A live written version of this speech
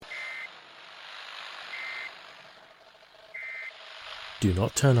Do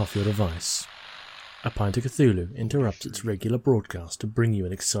not turn off your device. A Pint of Cthulhu interrupts its regular broadcast to bring you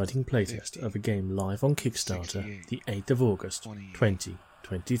an exciting playtest of a game live on Kickstarter the 8th of August,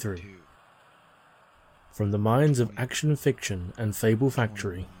 2023. From the minds of Action Fiction and Fable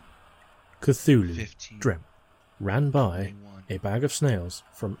Factory, Cthulhu, Dreamt, ran by A Bag of Snails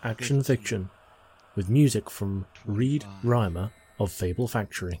from Action Fiction, with music from Reed Reimer of Fable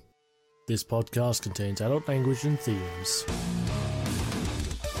Factory. This podcast contains adult language and themes.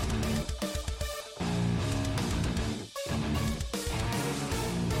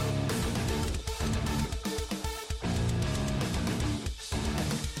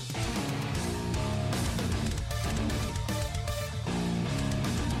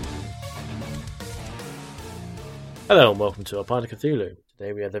 Hello and welcome to A Pint of Cthulhu.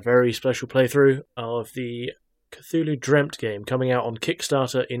 Today we have a very special playthrough of the Cthulhu Dreamt game coming out on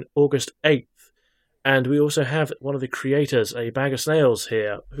Kickstarter in August 8th. And we also have one of the creators, A Bag of Snails,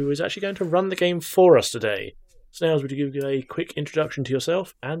 here, who is actually going to run the game for us today. Snails, would you give a quick introduction to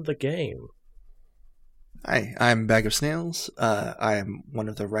yourself and the game? Hi, I'm Bag of Snails. I am one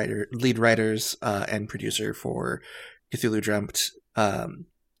of the lead writers and producer for Cthulhu Dreamt.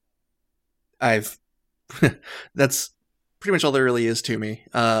 That's pretty much all there really is to me.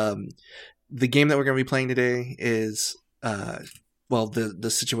 The game that we're going to be playing today is, the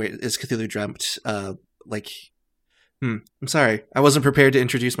situation is Cthulhu Dreamt. I'm sorry, I wasn't prepared to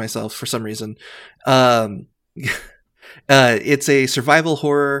introduce myself for some reason. It's a survival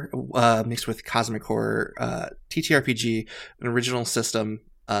horror mixed with cosmic horror TTRPG, an original system,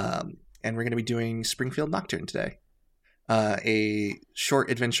 and we're going to be doing Springfield Nocturne today. A short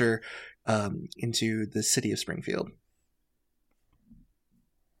adventure into the city of Springfield.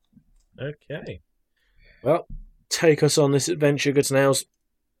 Okay. Well, take us on this adventure, good Snails.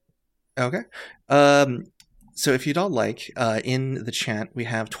 Okay. So if you'd all like, in the chat, we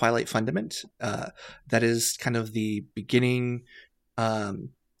have Twilight Fundament. That is kind of the beginning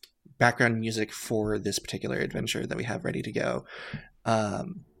background music for this particular adventure that we have ready to go.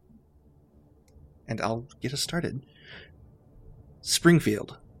 And I'll get us started.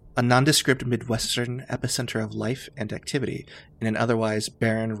 Springfield, a nondescript Midwestern epicenter of life and activity in an otherwise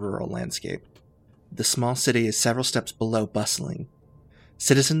barren rural landscape. The small city is several steps below bustling.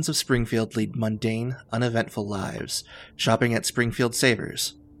 Citizens of Springfield lead mundane, uneventful lives, shopping at Springfield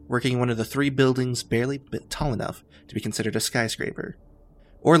Savers, working in one of the 3 buildings barely tall enough to be considered a skyscraper,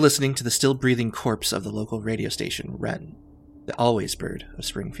 or listening to the still-breathing corpse of the local radio station, Wren, the always bird of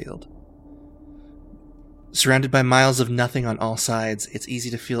Springfield. Surrounded by miles of nothing on all sides, it's easy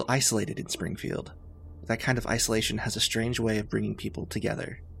to feel isolated in Springfield. That kind of isolation has a strange way of bringing people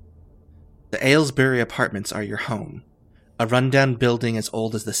together. The Aylesbury Apartments are your home, a rundown building as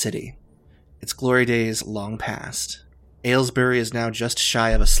old as the city. Its glory days long past. Aylesbury is now just shy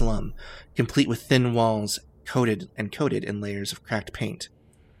of a slum, complete with thin walls coated in layers of cracked paint.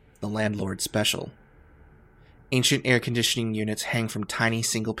 The landlord's special. Ancient air conditioning units hang from tiny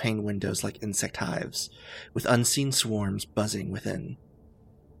single-pane windows like insect hives, with unseen swarms buzzing within.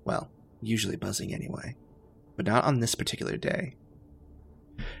 Well, usually buzzing anyway, but not on this particular day.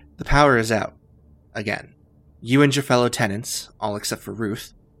 The power is out. Again. You and your fellow tenants, all except for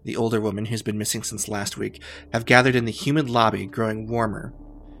Ruth, the older woman who's been missing since last week, have gathered in the humid lobby growing warmer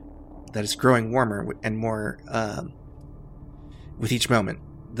and more with each moment.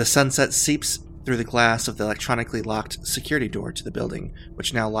 The sunset seeps through the glass of the electronically locked security door to the building,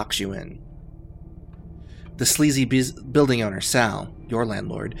 which now locks you in. The sleazy building owner, Sal, your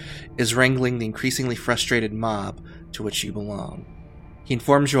landlord, is wrangling the increasingly frustrated mob to which you belong. He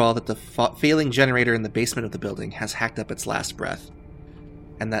informs you all that the failing generator in the basement of the building has hacked up its last breath,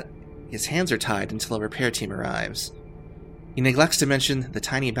 and that his hands are tied until a repair team arrives. He neglects to mention the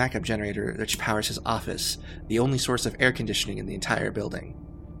tiny backup generator which powers his office, the only source of air conditioning in the entire building.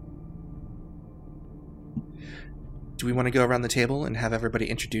 Do we want to go around the table and have everybody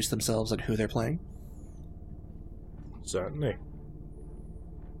introduce themselves and who they're playing? Certainly.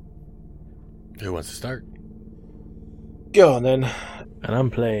 Who wants to start? Go on then. And I'm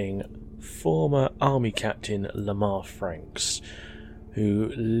playing former Army Captain Lamar Franks,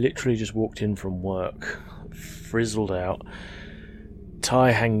 who literally just walked in from work, frizzled out,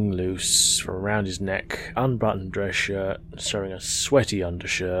 tie hanging loose from around his neck, unbuttoned dress shirt, showing a sweaty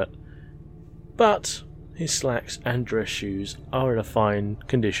undershirt, but his slacks and dress shoes are in a fine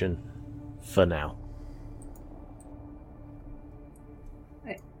condition for now.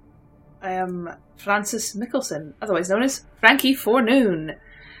 I am Francis Mickelson, otherwise known as Frankie Forenoon,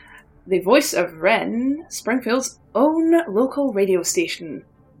 the voice of Wren, Springfield's own local radio station,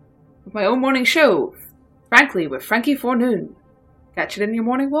 with my own morning show, Frankly with Frankie Forenoon. catch it in your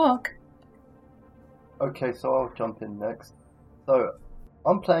morning walk. Okay, so I'll jump in next. So,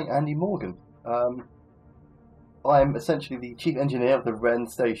 I'm playing Andy Morgan. I'm essentially the chief engineer of the Wren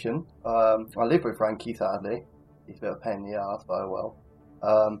station. I live with Frankie, sadly. He's a bit of a pain in the ass, but oh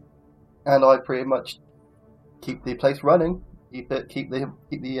well. And I pretty much keep the place running. Keep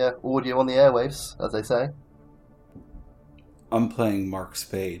the audio on the airwaves, as they say. I'm playing Mark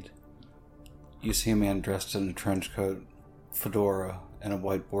Spade. You see a man dressed in a trench coat, fedora, and a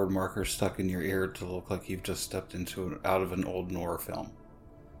whiteboard marker stuck in your ear to look like you've just stepped out of an old noir film.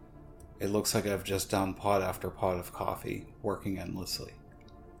 It looks like I've just downed pot after pot of coffee, working endlessly.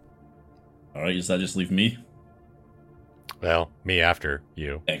 Alright, does that just leave me? Well, me after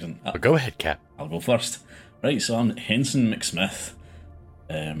you. Excellent. But go ahead, Cap. I'll go first. Right, so I'm Henson McSmith.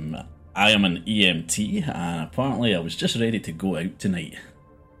 I am an EMT, and apparently I was just ready to go out tonight.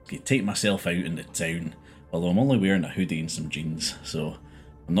 Take myself out into town, although I'm only wearing a hoodie and some jeans, so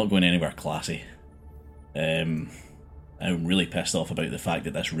I'm not going anywhere classy. I'm really pissed off about the fact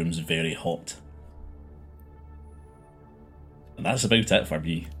that this room's very hot. And that's about it for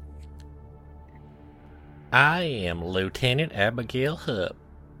me. I am Lieutenant Abigail Hupp.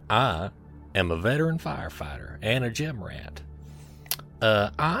 I am a veteran firefighter and a gym rat.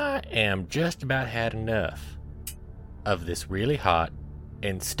 I am just about had enough of this really hot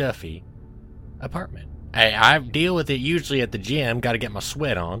and stuffy apartment. I deal with it usually at the gym, gotta get my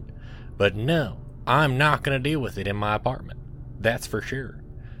sweat on, but no, I'm not gonna deal with it in my apartment. That's for sure.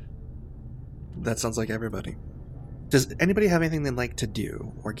 That sounds like everybody. Does anybody have anything they'd like to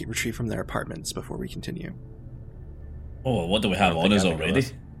do or retrieve from their apartments before we continue? Oh, what do we have on us already?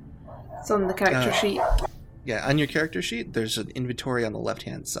 It's on the character sheet. Yeah, on your character sheet, there's an inventory on the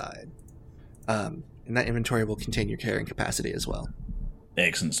left-hand side. And that inventory will contain your carrying capacity as well.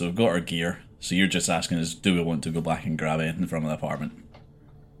 Excellent, so we've got our gear. So you're just asking us, do we want to go back and grab anything from the apartment?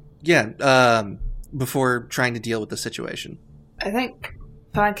 Yeah, before trying to deal with the situation. I think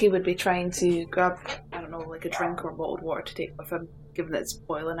Frankie would be trying to grab, I don't know, like a drink or bottled water to take with him, given that it's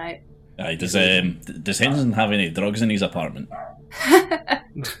boiling out. Aye, does Henson have any drugs in his apartment?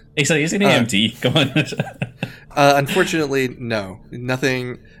 He's an EMT, come on. Unfortunately, no.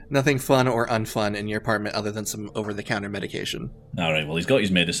 Nothing fun or unfun in your apartment other than some over-the-counter medication. Alright, well he's got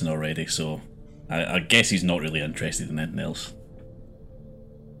his medicine already, so I guess he's not really interested in anything else.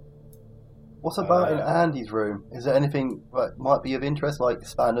 What's about in Andy's room? Is there anything that might be of interest, like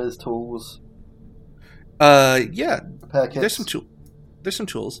spanners, tools? Yeah. Repair kits? There's some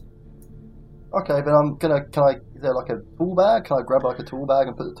tools. Okay, but is there like a tool bag? Can I grab like a tool bag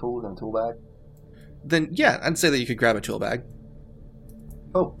and put the tools in a tool bag? Then, yeah, I'd say that you could grab a tool bag.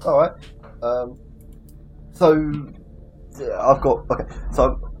 Oh, alright. So, yeah,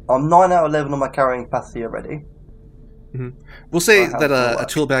 so I'm 9 out of 11 on my carrying capacity already. Mm-hmm. We'll say that a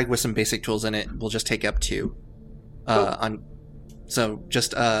tool bag with some basic tools in it will just take up 2. On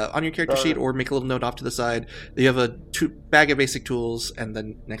your character sheet, or make a little note off to the side, that you have a bag of basic tools, and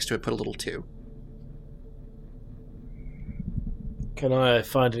then next to it put a little 2. Can I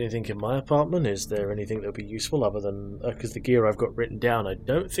find anything in my apartment? Is there anything that would be useful other than... because the gear I've got written down I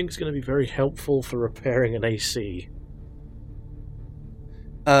don't think is going to be very helpful for repairing an AC.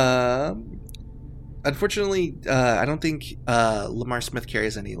 Unfortunately, I don't think Lamar Smith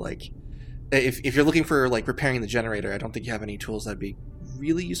carries any, like... If you're looking for, like, repairing the generator, I don't think you have any tools that'd be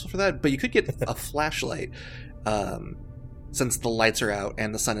really useful for that. But you could get a flashlight. Since the lights are out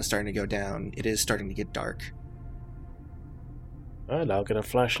and the sun is starting to go down, it is starting to get dark. Alright, I'll get a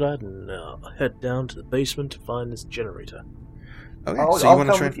flashlight and head down to the basement to find this generator. Okay, so you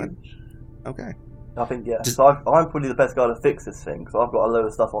want to try and find... Okay. I think, yeah. So I'm probably the best guy to fix this thing, because I've got a load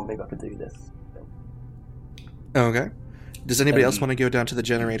of stuff on me that I could do this thing. Okay. Does anybody else want to go down to the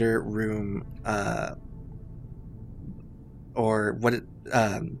generator room, or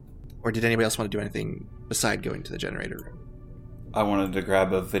did anybody else want to do anything beside going to the generator room? I wanted to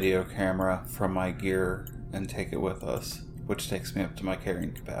grab a video camera from my gear and take it with us, which takes me up to my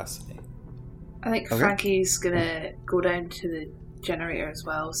carrying capacity. I think Frankie's gonna go down to the generator as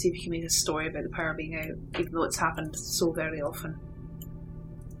well, see if he can make a story about the power being out, even though it's happened so very often.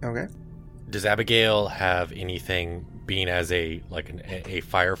 Okay. Does Abigail have anything, being as a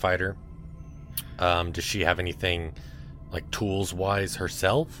firefighter? Does she have anything like tools wise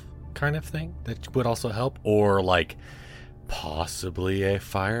herself, kind of thing, that would also help, or like possibly a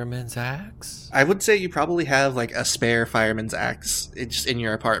fireman's axe? I would say you probably have like a spare fireman's axe just in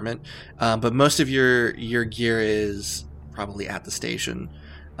your apartment, but most of your gear is probably at the station.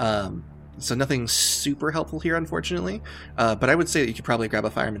 So nothing super helpful here, unfortunately. But I would say that you could probably grab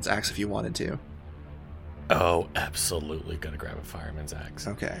a fireman's axe if you wanted to. Oh, absolutely gonna grab a fireman's axe.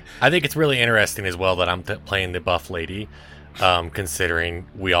 Okay. I think it's really interesting as well that I'm playing the buff lady, considering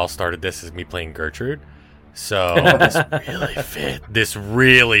we all started this as me playing Gertrude. So this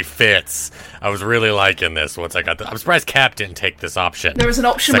really fits. I was really liking this once I got I'm surprised Cap didn't take this option. There was an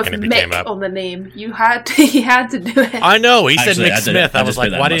option with Mick on the name. He had to do it. I know, he Actually, said Mick Smith. I was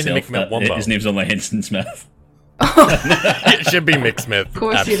like, why didn't Mick Wumbo? His name's only Henson Smith. It should be Mick Smith. Of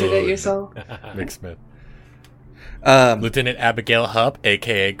course you did it yourself. Mick Smith. Lieutenant Abigail Hupp,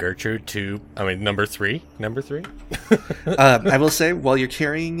 a.k.a. Gertrude, number three. I will say, while you're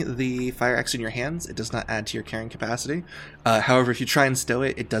carrying the fire axe in your hands, it does not add to your carrying capacity. However, if you try and stow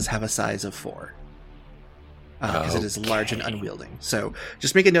it, it does have a size of 4. Because it is large and unwieldy. So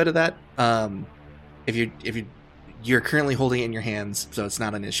just make a note of that. If you're currently holding it in your hands, so it's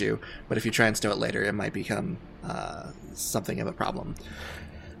not an issue. But if you try and stow it later, it might become something of a problem.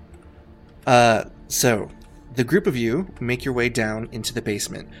 So the group of you make your way down into the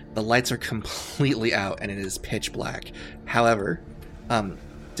basement. The lights are completely out and it is pitch black. However,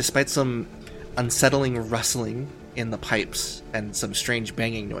 despite some unsettling rustling in the pipes and some strange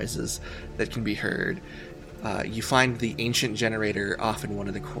banging noises that can be heard, you find the ancient generator off in one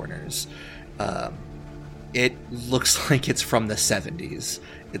of the corners. It looks like it's from the 70s.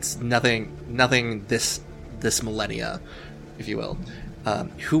 It's nothing this millennia, if you will.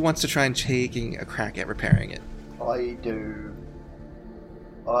 Who wants to try and taking a crack at repairing it? I do.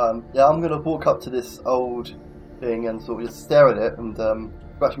 I'm going to walk up to this old thing and sort of just stare at it and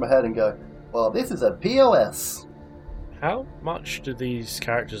scratch my head and go, well, this is a POS. How much do these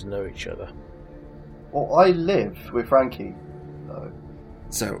characters know each other? Well, I live with Frankie.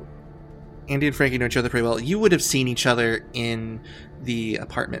 So, Andy and Frankie know each other pretty well. You would have seen each other in the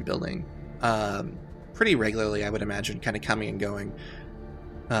apartment building pretty regularly, I would imagine, kind of coming and going.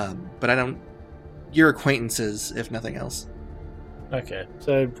 But you're acquaintances, if nothing else. Okay,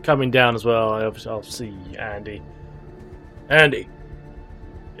 so coming down as well, I'll see Andy. Andy!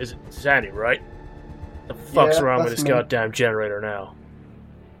 It's Andy, right? The fuck's wrong with this goddamn generator now?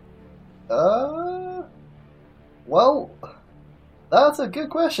 Well, that's a good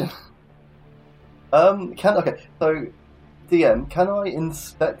question. Okay, so DM, can I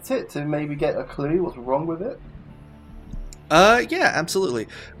inspect it to maybe get a clue what's wrong with it? Yeah, absolutely.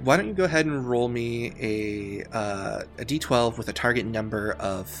 Why don't you go ahead and roll me a d12 with a target number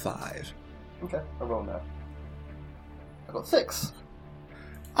of 5. Okay, I'll roll now. I got 6.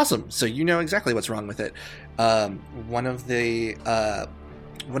 Awesome. So you know exactly what's wrong with it. One of the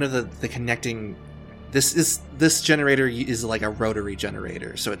connecting. This generator is like a rotary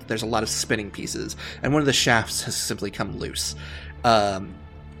generator, so there's a lot of spinning pieces, and one of the shafts has simply come loose.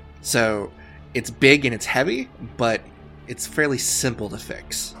 So it's big and it's heavy, but it's fairly simple to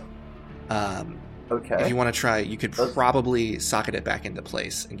fix. Okay. If you want to try, you could probably socket it back into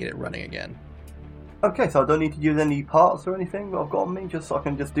place and get it running again. Okay, so I don't need to use any parts or anything that I've got on me, just so I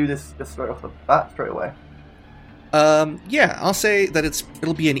can just do this just straight off the bat, straight away. Yeah, I'll say that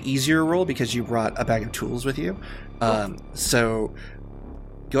it'll be an easier roll because you brought a bag of tools with you. So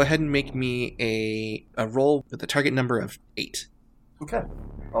go ahead and make me a roll with a target number of 8. Okay,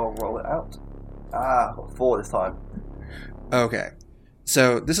 I'll roll it out. I got 4 this time. Okay,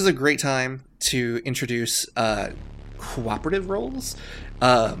 so this is a great time to introduce cooperative roles.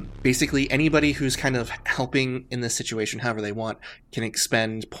 Basically, anybody who's kind of helping in this situation however they want can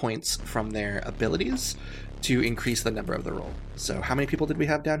expend points from their abilities to increase the number of the roll. So how many people did we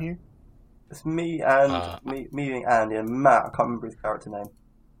have down here? It's me and me and Andy and Matt. I can't remember his character name.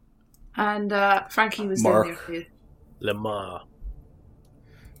 And Frankie was Mark. down there too. Lamar.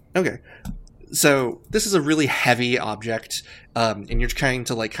 Okay. So this is a really heavy object, and you're trying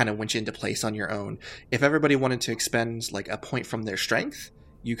to kind of winch it into place on your own. If everybody wanted to expend a point from their strength,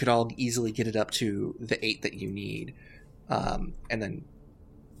 you could all easily get it up to the 8 that you need, and then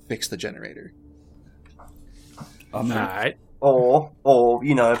fix the generator. Alright. Or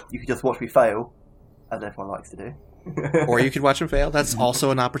you could just watch me fail, as everyone likes to do. Or you could watch them fail. That's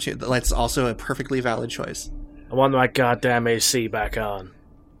also an opportunity. That's also a perfectly valid choice. I want my goddamn AC back on.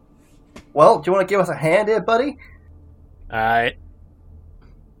 Well, do you want to give us a hand here, buddy? Alright.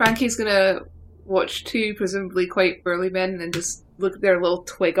 Frankie's gonna watch 2 presumably quite burly men and just look at their little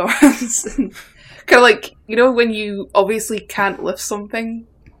twig arms and kind of when you obviously can't lift something,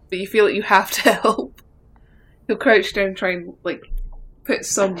 but you feel like you have to help. He'll crouch down and try and put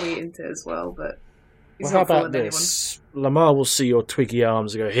some weight into it as well, but he's Well, not how about fooling this? Lamar will see your twiggy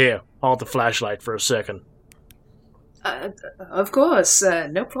arms and go, here, hold the flashlight for a second. Of course,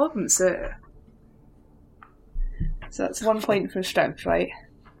 no problem, sir. So that's 1 point for strength, right?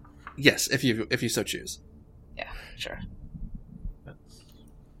 Yes, if you so choose. Yeah, sure.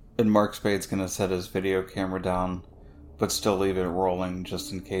 And Mark Spade's going to set his video camera down, but still leave it rolling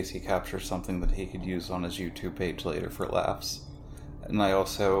just in case he captures something that he could use on his YouTube page later for laughs. And I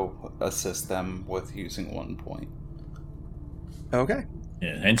also assist them with using 1 point. Okay.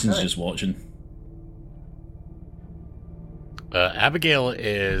 Yeah, Henson's just watching. Abigail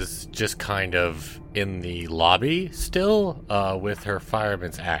is just kind of in the lobby still with her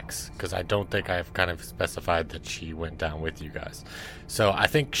fireman's axe, because I don't think I've kind of specified that she went down with you guys. So I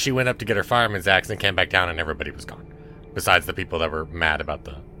think she went up to get her fireman's axe and came back down and everybody was gone, besides the people that were mad about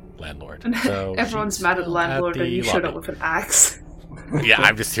the landlord. So everyone's mad at the landlord and you showed up lobby. with an axe. Yeah,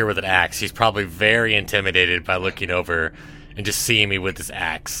 I'm just here with an axe. She's probably very intimidated by looking over and just seeing me with this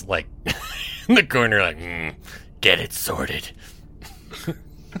axe, like, in the corner, like, get it sorted.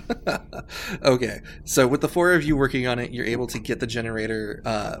 Okay, so with the 4 of you working on it, you're able to get the generator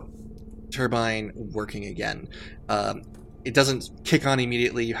turbine working again. It doesn't kick on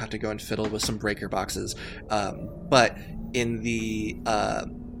immediately. You have to go and fiddle with some breaker boxes. But in the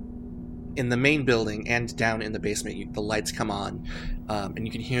main building and down in the basement, the lights come on, and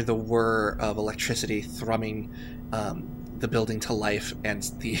you can hear the whir of electricity thrumming the building to life,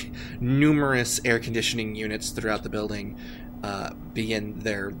 and the numerous air conditioning units throughout the building begin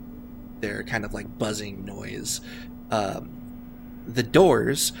their kind of like buzzing noise. The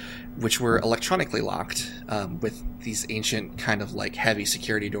doors, which were electronically locked with these ancient kind of like heavy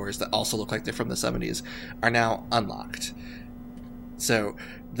security doors that also look like they're from the 70s, are now unlocked. So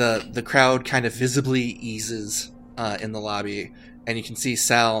the crowd kind of visibly eases in the lobby, and you can see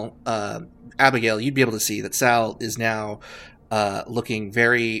Sal, Abigail, you'd be able to see that Sal is now looking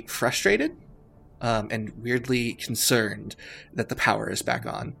very frustrated and weirdly concerned that the power is back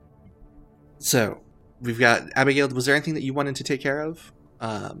on. So we've got Abigail. Was there anything that you wanted to take care of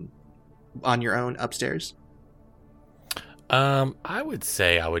on your own upstairs? I would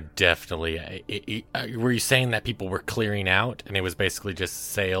say I would definitely. Were you saying that people were clearing out, and it was basically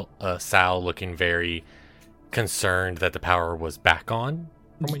just Sal looking very concerned that the power was back on?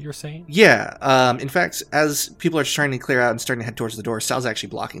 From what you're saying? Yeah. In fact, as people are trying to clear out and starting to head towards the door, Sal's actually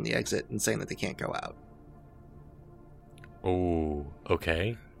blocking the exit and saying that they can't go out. Oh,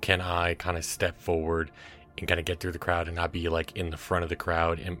 okay. Can I kind of step forward and kind of get through the crowd and not be like in the front of the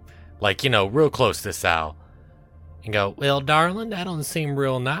crowd and like, real close to Sal and go, well, darling, that doesn't seem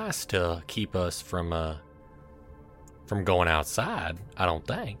real nice to keep us from going outside, I don't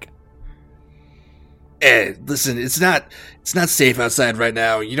think. Listen, it's not safe outside right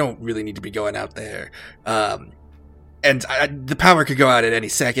now. You don't really need to be going out there. And the power could go out at any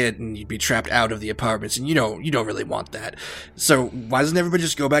second, and you'd be trapped out of the apartments, and you don't really want that. So why doesn't everybody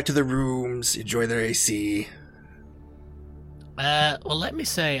just go back to their rooms, enjoy their AC? Well, let me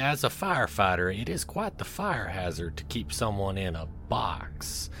say, as a firefighter, it is quite the fire hazard to keep someone in a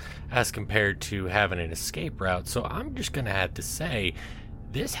box, as compared to having an escape route. So I'm just gonna have to say,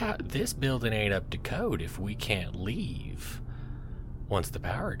 this building ain't up to code if we can't leave once the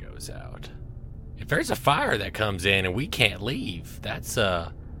power goes out. If there's a fire that comes in and we can't leave, that's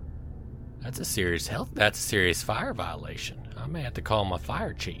a serious fire violation. I may have to call my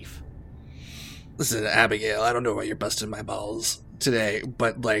fire chief. Listen, Abigail, I don't know why you're busting my balls today,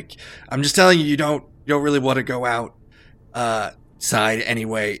 but like, I'm just telling you, you don't really want to go outside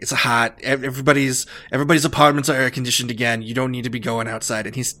anyway. It's hot. Everybody's apartments are air conditioned again. You don't need to be going outside.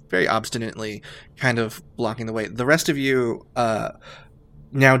 And he's very obstinately kind of blocking the way. The rest of you,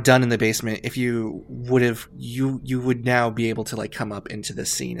 now done in the basement, if you would have, you would now be able to like come up into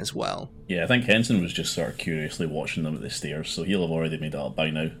this scene as well. Yeah, I think Henson was just sort of curiously watching them at the stairs, so he'll have already made that up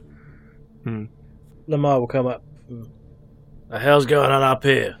by now. Lamar will come up. The hell's going on up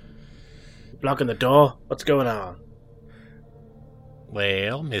here? Blocking the door? What's going on?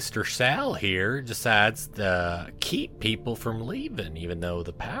 Well, Mr. Sal here decides to keep people from leaving, even though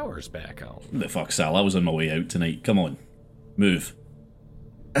the power's back on. The fuck, Sal? I was on my way out tonight. Come on. Move.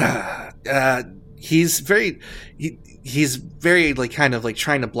 He's very like kind of like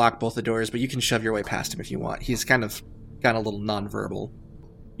trying to block both the doors, but you can shove your way past him if you want. He's kind of got a little nonverbal.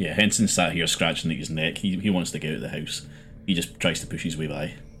 Yeah, Henson sat here scratching at his neck. He wants to get out of the house. He just tries to push his way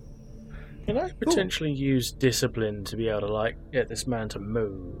by. Can I potentially use discipline to be able to like get this man to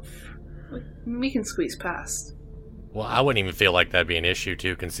move? We can squeeze past. Well, I wouldn't even feel like that'd be an issue,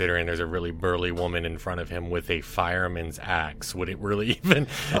 too, considering there's a really burly woman in front of him with a fireman's axe. Would it really even...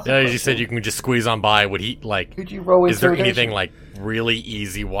 you said you can just squeeze on by. Would he, like... Could you roll is there intimidation? anything, like, really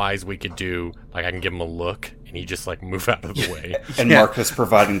easy-wise we could do? Like, I can give him a look and you just like move out of the way. And Marcus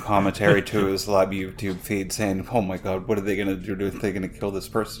providing commentary to his live YouTube feed saying, "Oh my god, what are they going to do? Are they going to kill this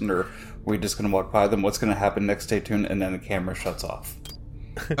person, or are we just going to walk by them? What's going to happen next? Stay tuned." And then the camera shuts off.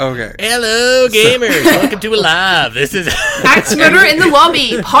 Okay. Hello, gamers! Welcome to Alive. This is Axe Murder in the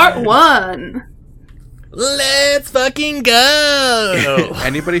Lobby, Part 1. Let's fucking go!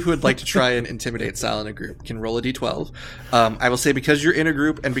 Anybody who would like to try and intimidate Sal in a group can roll a d12. I will say, because you're in a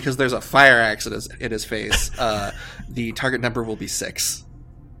group and because there's a fire axe in his face, the target number will be 6.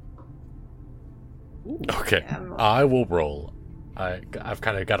 Okay, I will roll. I've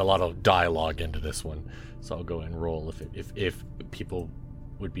kind of got a lot of dialogue into this one, so I'll go and roll if people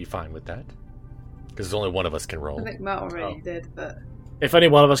would be fine with that. Because only one of us can roll. I think Matt already did, but... If any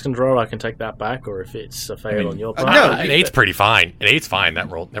one of us can draw, I can take that back, or if it's a fail on your part. no, an 8's pretty fine. An 8's fine, that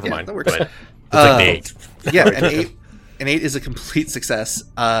roll. Never mind. That works. But it's like the 8. Yeah, an 8 is a complete success.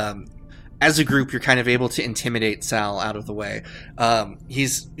 As a group, you're kind of able to intimidate Sal out of the way. He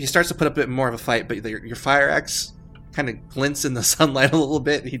starts to put up a bit more of a fight, but your fire axe kind of glints in the sunlight a little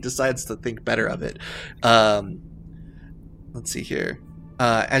bit. He decides to think better of it. Let's see here.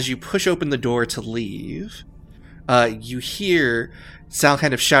 As you push open the door to leave, you hear Sal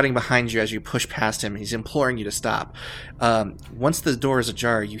kind of shouting behind you as you push past him. He's imploring you to stop. Once the door is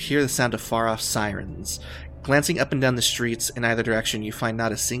ajar, you hear the sound of far-off sirens. Glancing up and down the streets in either direction, you find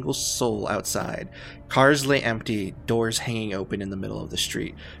not a single soul outside. Cars lay empty, doors hanging open in the middle of the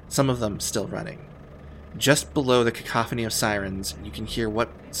street, some of them still running. Just below the cacophony of sirens, you can hear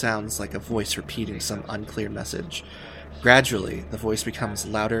what sounds like a voice repeating some unclear message. Gradually, the voice becomes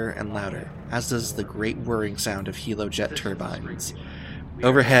louder and louder, as does the great whirring sound of helo-jet turbines.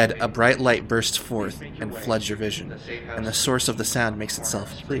 Overhead, a bright light bursts forth and floods your vision, and the source of the sound makes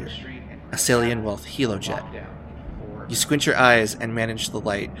itself clear. A Salian Wealth helo-jet. You squint your eyes and manage the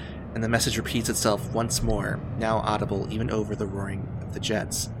light, and the message repeats itself once more, now audible even over the roaring of the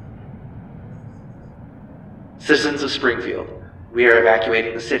jets. Citizens of Springfield, we are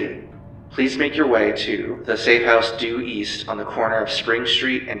evacuating the city. Please make your way to the safe house due east on the corner of Spring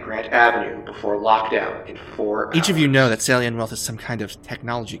Street and Grant Avenue before lockdown in 4 hours. Each of you know that Salian Wealth is some kind of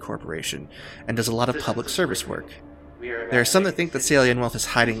technology corporation and does a lot of public service work. There are some that think that Salian Wealth is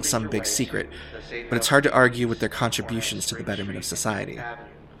hiding some big secret, but it's hard to argue with their contributions to the betterment of society.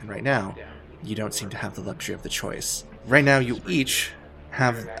 And right now, you don't seem to have the luxury of the choice. Right now, you each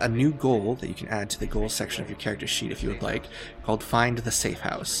have a new goal that you can add to the goals section of your character sheet if you would like, called Find the Safe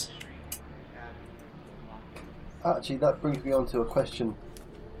House. Actually, that brings me on to a question.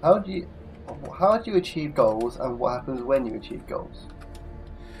 How do you achieve goals, and what happens when you achieve goals?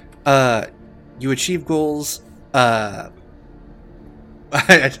 You achieve goals, not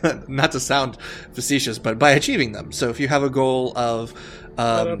to sound facetious, but by achieving them. So if you have a goal of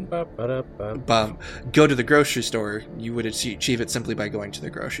go to the grocery store, you would achieve it simply by going to the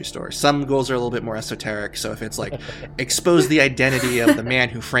grocery store. Some goals are a little bit more esoteric, so if it's like expose the identity of the man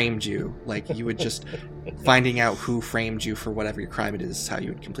who framed you, like you would just finding out who framed you for whatever your crime it is how you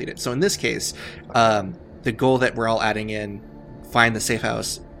would complete it. So in this case, the goal that we're all adding in, find the safe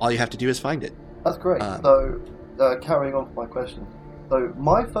house, all you have to do is find it. That's great. So carrying on from my question, so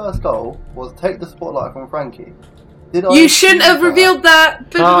my first goal was take the spotlight from Frankie. You shouldn't have revealed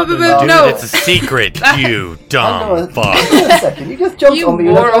that. No, it's a secret. You dumb fuck. Wait a second, you just jumped on me.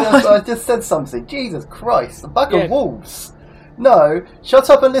 moron. I just said something. Jesus Christ, a bag of wolves. No, shut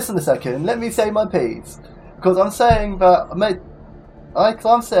up and listen a second. Let me say my piece. Because I'm saying that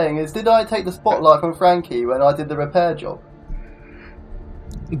I'm saying is, did I take the spotlight from Frankie when I did the repair job?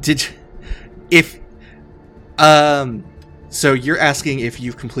 So you're asking if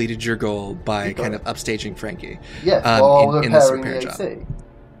you've completed your goal by kind of upstaging Frankie? Yes, while in this repairing repair the AC.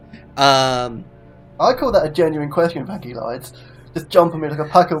 job. I call that a genuine question, Frankie lies. Just jump on me like a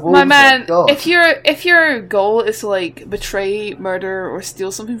pack of wolves. My man, God. if your goal is to like betray, murder, or steal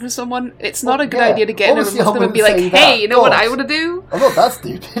something from someone, it's not a good idea to get in a room with them and be like, "Hey, you know what I want to do?" I'm not that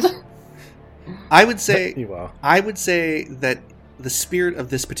stupid. I would say You are. I would say that the spirit of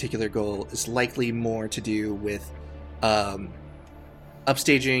this particular goal is likely more to do with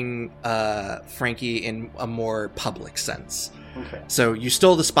upstaging Frankie in a more public sense. Okay. So you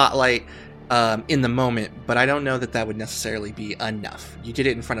stole the spotlight in the moment, but I don't know that would necessarily be enough. You did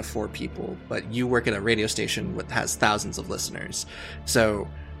it in front of 4 people, but you work at a radio station that has thousands of listeners. So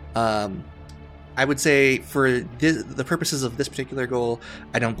I would say for the purposes of this particular goal,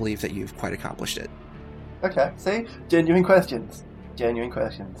 I don't believe that you've quite accomplished it. Okay, see? Genuine questions. Genuine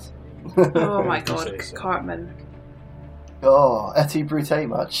questions. Oh my If you god, say so. Cartman. Oh, et brute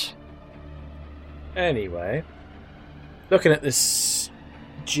much. Anyway, looking at this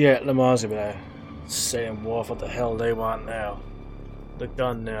jet Lamar's gonna Saying Wolf what the hell they want now. The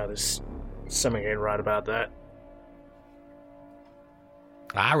gun now, there's something ain't right about that.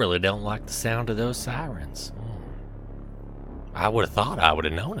 I really don't like the sound of those sirens. I would have thought I would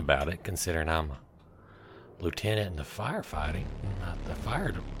have known about it, considering I'm a lieutenant in the firefighting, not the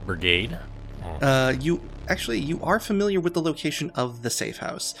fire brigade. You are familiar with the location of the safe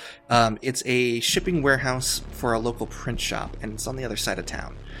house. It's a shipping warehouse for a local print shop, and it's on the other side of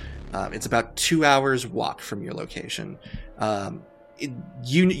town. It's about 2 hours walk from your location.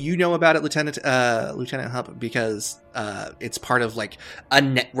 You know about it, Lieutenant Hupp, because it's part of like a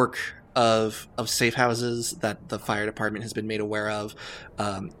network of safe houses that the fire department has been made aware of,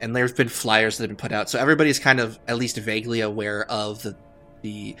 and there's been flyers that have been put out, so everybody's kind of at least vaguely aware of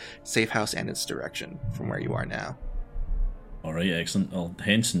the safe house and its direction from where you are now. Alright, excellent. Well,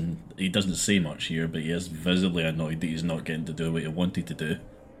 Henson, he doesn't say much here, but he is visibly annoyed that he's not getting to do what he wanted to do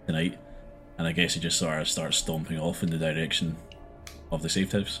tonight, and I guess he just sort of starts stomping off in the direction of the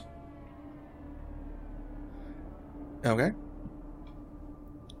safe house. Okay.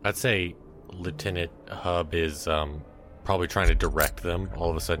 I'd say Lieutenant Hub is probably trying to direct them,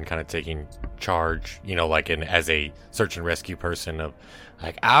 all of a sudden kind of taking charge, like as a search and rescue person of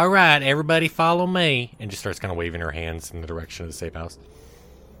like, all right, everybody follow me, and just starts kind of waving her hands in the direction of the safe house.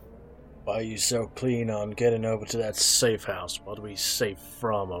 Why are you so keen on getting over to that safe house? What are we safe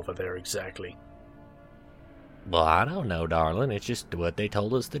from over there exactly? Well, I don't know, darling. It's just what they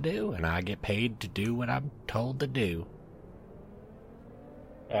told us to do, and I get paid to do what I'm told to do.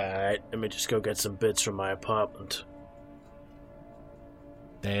 Alright, let me just go get some bits from my apartment.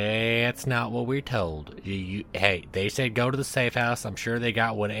 That's not what we're told. Hey, they said go to the safe house. I'm sure they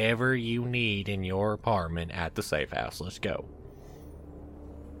got whatever you need in your apartment at the safe house. Let's go.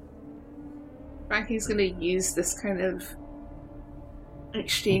 Frankie's gonna use this kind of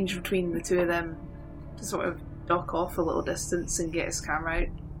exchange between the two of them to sort of dock off a little distance and get his camera out,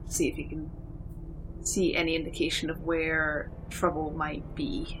 see if he can see any indication of where trouble might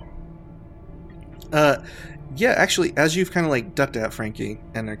be. Yeah, actually, as you've kind of like ducked out, Frankie,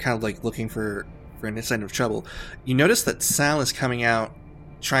 and are kind of like looking for an sign of trouble, you notice that Sal is coming out,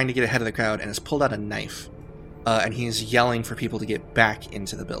 trying to get ahead of the crowd, and has pulled out a knife, and he's yelling for people to get back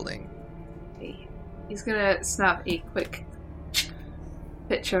into the building. Okay. He's gonna snap a quick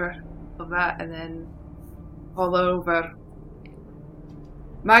picture of that and then all over.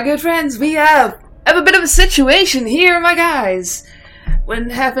 My good friends, we have a bit of a situation here, my guys.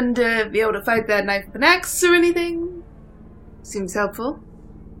 Wouldn't happen to be able to fight that knife with an axe or anything? Seems helpful.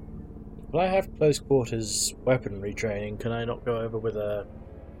 Well, I have close quarters weaponry training. Can I not go over with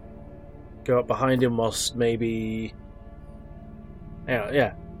go up behind him whilst maybe...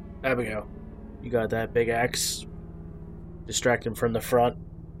 Yeah, there we go. You got that big axe. Distract him from the front.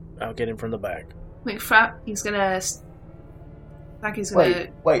 I'll get him from the back. Frankie's gonna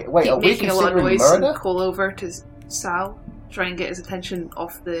Wait, keep are we making a lot of considering noise murder? and call over to Sal, try and get his attention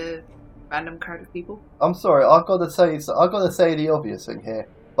off the random crowd of people. I'm sorry, I've got to say the obvious thing here.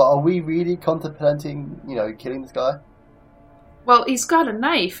 But are we really contemplating, killing this guy? Well, he's got a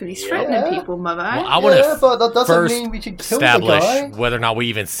knife and he's threatening people, my man. Well, I want to but that doesn't mean we should kill the establish guy. whether or not we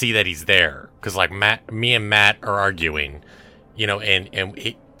even see that he's there. Because, like, me and Matt are arguing,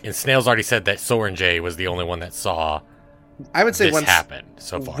 and Snail's already said that Soren J was the only one that saw I would say this happen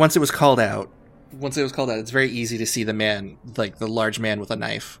so far. Once it was called out, it's very easy to see the man, like the large man with a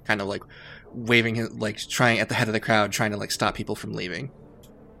knife, kind of like waving his, like trying at the head of the crowd, trying to like stop people from leaving.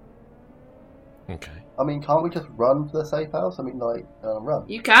 Okay. I mean, can't we just run to the safe house? I mean, run.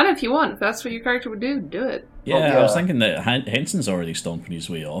 You can if you want. If that's what your character would do it. Yeah, I was thinking that Henson's already stomping his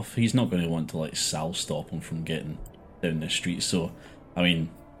way off. He's not going to want to let Sal stop him from getting down the street. So, I mean,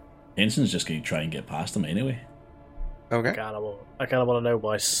 Henson's just going to try and get past him anyway. Okay. I kind of want to know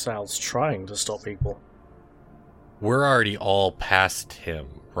why Sal's trying to stop people. We're already all past him,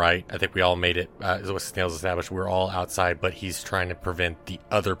 right? I think we all made it, as what Snails established, we're all outside, but he's trying to prevent the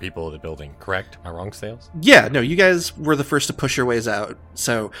other people of the building, correct? Am I wrong, Snails? Yeah, no, you guys were the first to push your ways out.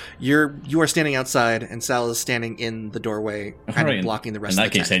 So you are standing outside, and Sal is standing in the doorway, kind of blocking the rest of the In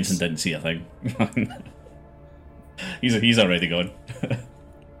that case, Henson didn't see a thing. he's already gone.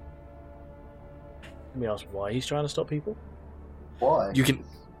 Let me ask why he's trying to stop people? Why? You can.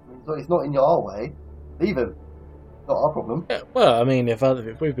 It's not in our way. Leave him. Not our problem. Yeah, well, I mean, if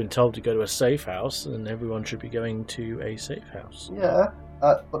we've been told to go to a safe house, then everyone should be going to a safe house. Yeah,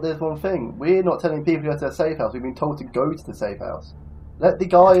 but there's one thing. We're not telling people to go to a safe house. We've been told to go to the safe house. Let the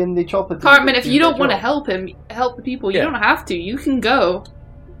guy in the chopper... Cartman, if you don't want to help the people, you Yeah. don't have to. You can go.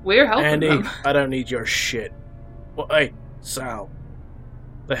 We're helping Andy, them. I don't need your shit. Well, hey, Sal.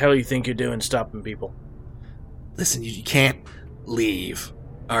 The hell you think you're doing stopping people? Listen, you can't leave.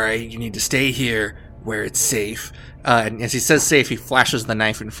 Alright, you need to stay here where it's safe. And as he says safe, he flashes the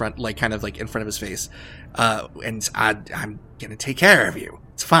knife in front, like kind of like in front of his face. And I'm gonna take care of you.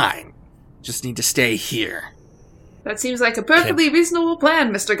 It's fine. Just need to stay here. That seems like a perfectly reasonable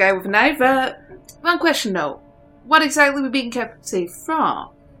plan, Mr. Guy with a Knife. One question though. What exactly are we being kept safe from?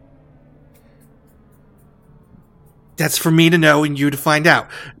 That's for me to know and you to find out.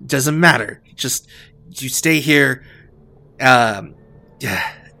 Doesn't matter. Just, you stay here. Just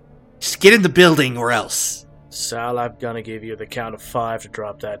get in the building or else. Sal, I'm gonna give you the count of 5 to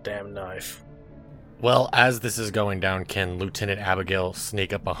drop that damn knife. Well, as this is going down, can Lieutenant Abigail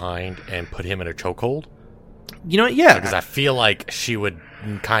sneak up behind and put him in a chokehold? You know what? Yeah. Because I feel like she would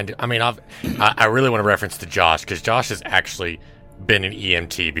kind of... I mean, I really want to reference to Josh, because Josh has actually been an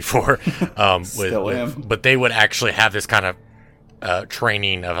EMT before. Still am. But they would actually have this kind of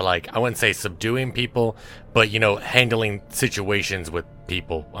training of, like, I wouldn't say subduing people, but, handling situations with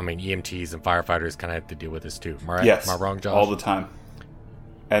people. I mean, EMTs and firefighters kind of have to deal with this too. Am I right? Yes. Am I wrong, Josh? All the time.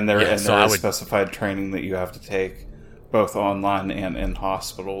 And there is would... specified training that you have to take, both online and in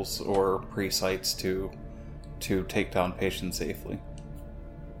hospitals or pre-sites to take down patients safely.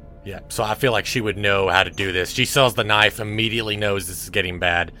 Yeah, so I feel like she would know how to do this. She sells the knife, immediately knows this is getting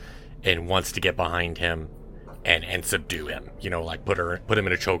bad, and wants to get behind him and subdue him. Like put him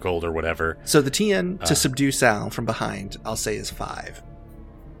in a chokehold or whatever. So the TN to subdue Sal from behind, I'll say, is 5.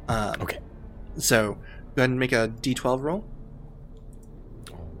 Okay. So go ahead and make a D12 roll.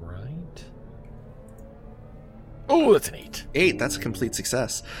 All right. Oh, that's an 8. 8. That's a complete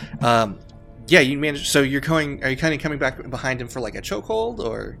success. Yeah, you managed. So are you kind of coming back behind him for like a chokehold,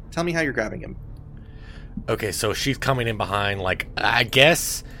 or tell me how you're grabbing him? Okay, so she's coming in behind, like, I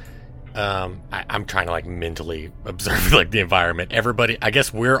guess, I'm trying to, like, mentally observe, like, the environment. Everybody, I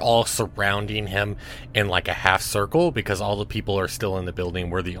guess we're all surrounding him in, like, a half circle, because all the people are still in the building.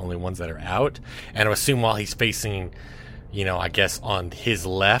 We're the only ones that are out. And I assume while he's facing, I guess on his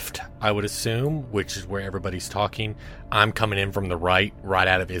left, I would assume, which is where everybody's talking, I'm coming in from the right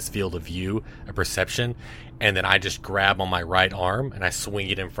out of his field of view, a perception, and then I just grab on my right arm and I swing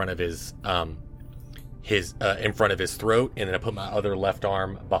it in front of his throat, and then I put my other left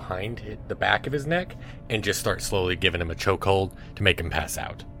arm behind the back of his neck and just start slowly giving him a chokehold to make him pass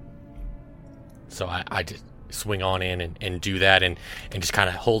out. So I just swing on in and do that and just kind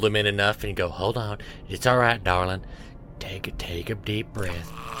of hold him in enough and go, hold on, it's all right, darling. Take a deep breath.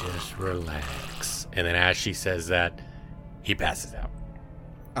 Just relax. And then as she says that, he passes out.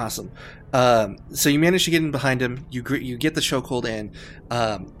 Awesome. So you manage to get in behind him. You get the chokehold in,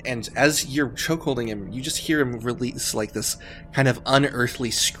 and as you're chokeholding him, you just hear him release like this kind of unearthly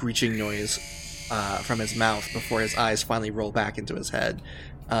screeching noise from his mouth before his eyes finally roll back into his head,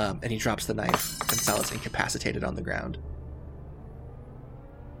 and he drops the knife, and Sal is incapacitated on the ground.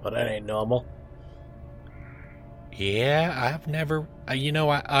 But that ain't normal. Yeah, I've never...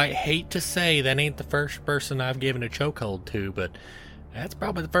 I hate to say that ain't the first person I've given a chokehold to, but that's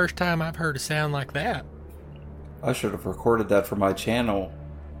probably the first time I've heard a sound like that. I should have recorded that for my channel.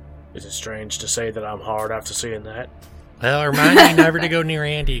 Is it strange to say that I'm hard after seeing that? Well, remind me never to go near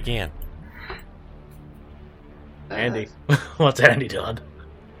Andy again. Andy? What's Andy done?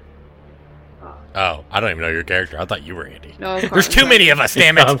 Oh, I don't even know your character. I thought you were Andy. No, of There's course too not. many of us,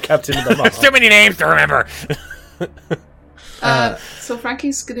 damn it! I'm Captain of the There's too many names to remember! So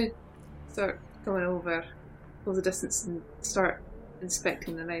Frankie's gonna start going over, go the distance, and start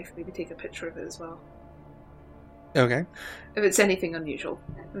inspecting the knife. Maybe take a picture of it as well. Okay. If it's anything unusual.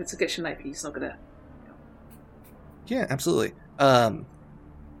 If it's a kitchen knife, he's not gonna... Yeah, absolutely.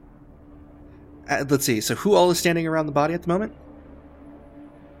 Let's see. So who all is standing around the body at the moment?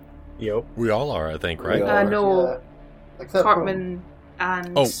 Yo. We all are, I think, right? No. Yeah. Except Cartman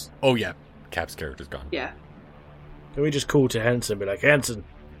and... Oh yeah. Cap's character's gone. Yeah. Can we just call to Henson and be like, Henson?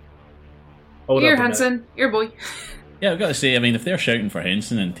 Hold Here, up a minute." Hanson. Here, boy. Yeah, I've got to say, I mean, if they're shouting for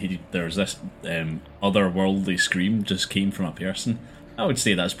Henson and there's this otherworldly scream just came from a person, I would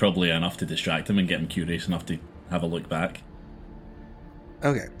say that's probably enough to distract him and get him curious enough to have a look back.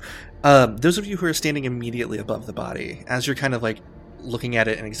 Okay. Those of you who are standing immediately above the body, as you're kind of like looking at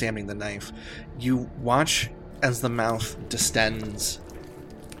it and examining the knife, you watch as the mouth distends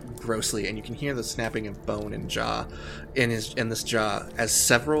grossly, and you can hear the snapping of bone and jaw in this jaw as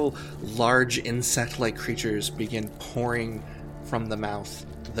several large insect-like creatures begin pouring from the mouth,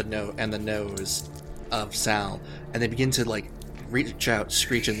 the nose of Sal, and they begin to like reach out,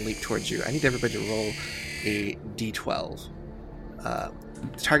 screech, and leap towards you. I need everybody to roll a d12. The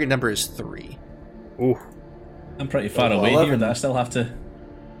target number is 3. Ooh. I'm pretty far away 11. here that I still have to...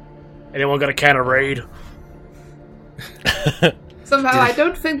 Anyone got a can of Raid? Somehow, I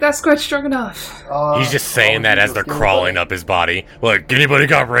don't think that's quite strong enough. He's just saying that as they're crawling up his body. Like, anybody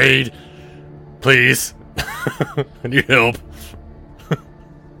got Raid? Please. I need help.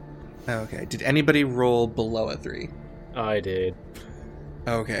 Okay. Did anybody roll below a 3? I did.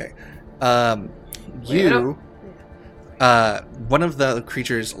 Okay. You... one of the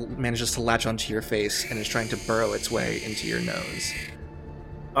creatures manages to latch onto your face and is trying to burrow its way into your nose.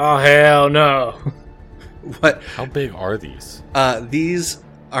 Oh, hell no. What? How big are these? These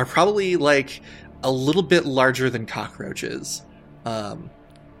are probably like a little bit larger than cockroaches. Alright,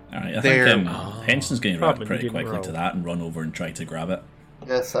 I think Henson's going to react Probably pretty didn't quickly roll. to that and run over and try to grab it.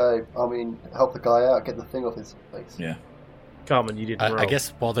 Yeah, so, I mean, help the guy out, get the thing off his face. Yeah. Carmen, you didn't roll. I guess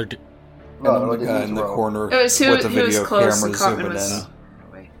while they're... No, and I the guy didn't in the roll. corner It was who with the was video close camera and Cartman zooming was...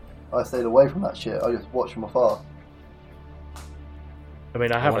 in. I stayed away from that shit. I just watched from afar. I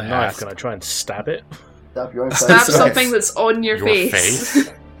mean, I have a wanna knife. ask- Can I try and stab it? Stab your own Stab face. something that's on your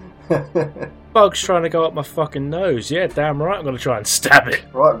face. Bug's trying to go up my fucking nose. Yeah, damn right I'm going to try and stab it.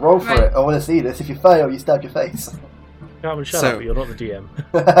 Right, roll for Right. it. I want to see this. If you fail, you stab your face. Carmen, shut So- up. You're not the DM.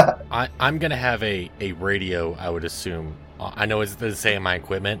 I'm going to have a radio, I would assume. I know it doesn't say in my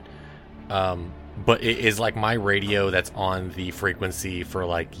equipment, but it is like my radio that's on the frequency for,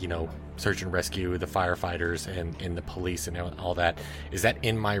 like, you know, search and rescue, the firefighters, and the police and all that. Is that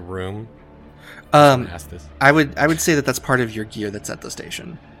in my room? Ask this. I would say that that's part of your gear that's at the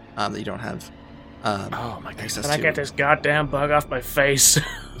station that you don't have. Oh my god! access Can I to. get this goddamn bug off my face?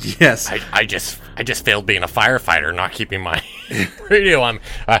 Yes. I just failed being a firefighter, not keeping my radio. I'm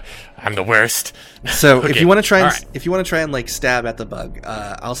the worst. So if Okay, you want to try and alright. if you want to try and like stab at the bug,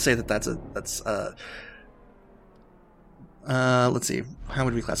 I'll say that's let's see, how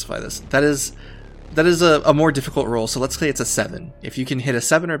would we classify this? That is a more difficult roll. So let's say it's a 7. If you can hit a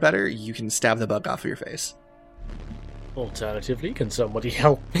 7 or better, you can stab the bug off of your face. Alternatively, can somebody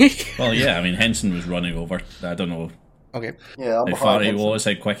help me? Well, yeah, I mean, Henson was running over. I don't know Okay. Yeah, I'm how far behind he Henson. was,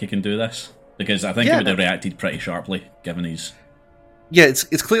 how quick he can do this. Because I think Yeah, he would have no. reacted pretty sharply, given his... Yeah,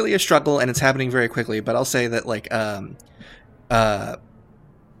 it's clearly a struggle and it's happening very quickly. But I'll say that like the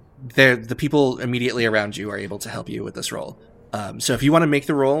people immediately around you are able to help you with this roll. So if you want to make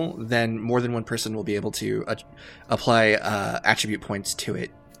the roll, then more than one person will be able to apply attribute points to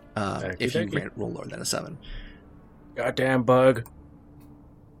it if you Okey-dokey. roll lower than a 7. Goddamn bug.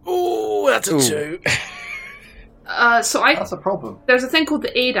 Ooh, that's a Ooh. 2. That's a problem. There's a thing called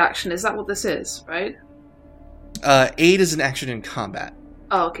the aid action. Is that what this is, right? Aid is an action in combat.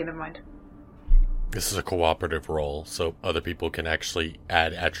 Oh, okay, never mind. This is a cooperative roll, so other people can actually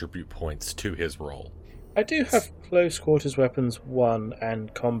add attribute points to his roll. I do have close quarters weapons 1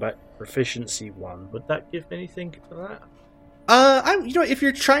 and combat proficiency 1. Would that give anything for that? If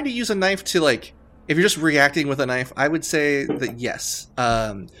you're trying to use a knife to like, if you're just reacting with a knife, I would say that yes.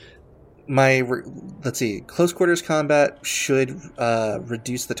 Let's see, close quarters combat should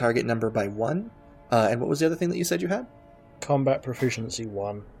reduce the target number by 1. And what was the other thing that you said you had? Combat proficiency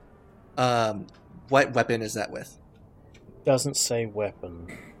 1. What weapon is that with? Doesn't say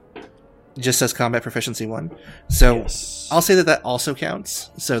weapon. It just says combat proficiency 1. So Yes. I'll say that also counts.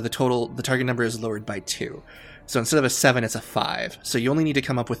 So the target number is lowered by 2. So instead of a 7, it's a 5. So you only need to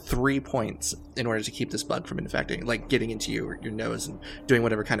come up with 3 points in order to keep this bug from infecting, like getting into you or your nose and doing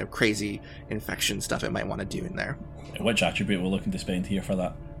whatever kind of crazy infection stuff it might want to do in there. Which attribute we're looking to spend here for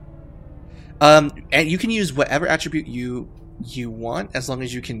that? And you can use whatever attribute you want, as long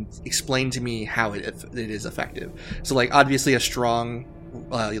as you can explain to me how it is effective. So, like, obviously, a strong,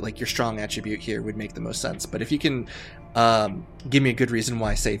 like your strong attribute here would make the most sense. But if you can give me a good reason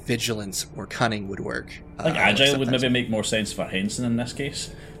why, say, vigilance or cunning would work. I think I'll agile accept would that. maybe make more sense for Henson in this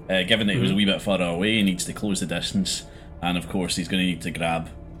case. Given that he was a wee bit further away, he needs to close the distance, and of course he's going to need to grab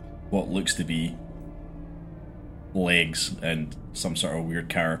what looks to be legs and some sort of weird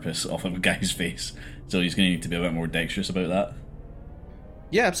carapace off of a guy's face. So he's going to need to be a bit more dexterous about that.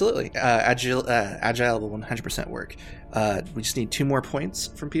 Yeah, absolutely. Agile will 100% work. We just need 2 more points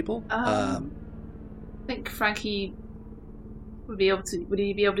from people. I think Frankie would be able to. Would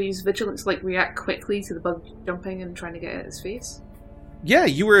he be able to use vigilance to like react quickly to the bug jumping and trying to get at his face? Yeah,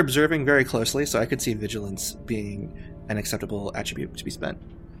 you were observing very closely, so I could see vigilance being an acceptable attribute to be spent.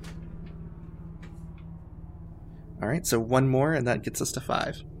 All right, so 1 more, and that gets us to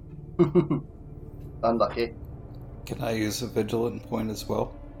 5. Unlucky. Can I use a vigilant point as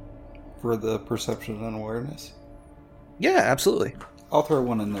well for the perception and awareness? Yeah, absolutely. I'll throw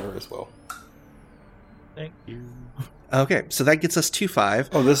 1 in there as well. Thank you. Okay, so that gets us to 5.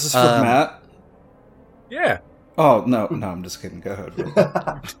 Oh, this is for Matt? Yeah. Oh, no, I'm just kidding. Go ahead.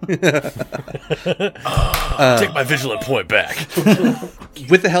 Take my vigilant point back.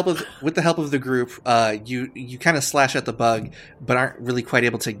 With the help of the group, you kind of slash at the bug, but aren't really quite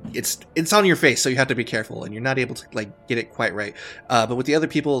able to. It's on your face, so you have to be careful, and you're not able to get it quite right. But with the other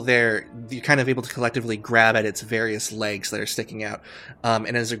people there, you're kind of able to collectively grab at its various legs that are sticking out,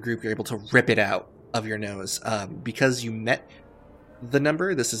 and as a group, you're able to rip it out of your nose. Because you met the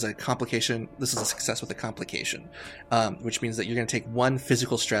number, this is a complication. This is a success with a complication, which means that you're going to take 1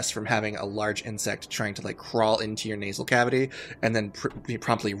 physical stress from having a large insect trying to crawl into your nasal cavity and then be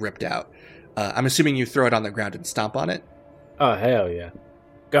promptly ripped out. I'm assuming you throw it on the ground and stomp on it. Oh, hell yeah.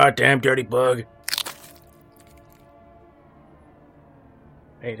 Goddamn dirty bug.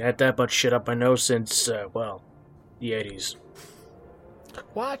 Ain't had that much shit up my nose since, the 80s.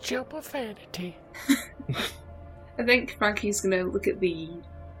 Watch your profanity. I think Frankie's gonna look at the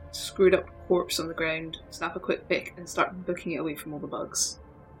screwed up corpse on the ground, snap a quick pick, and start booking it away from all the bugs.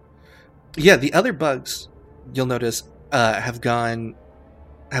 Yeah, the other bugs, you'll notice, have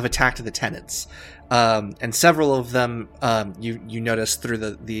attacked the tenants, and several of them, you notice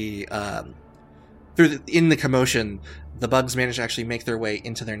through in the commotion, the bugs managed to actually make their way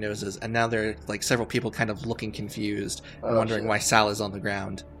into their noses, and now there are several people kind of looking confused and wondering why Sal is on the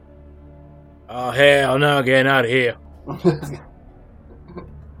ground. Oh, hell no, getting out of here.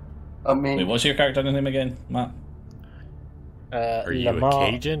 I mean... Wait, what's your character name again, Matt? Are you Lamar,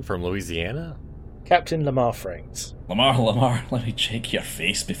 a Cajun from Louisiana? Captain Lamar Franks. Lamar, let me check your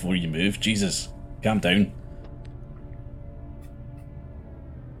face before you move. Jesus, calm down.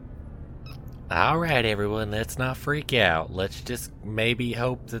 Alright, everyone, let's not freak out. Let's just maybe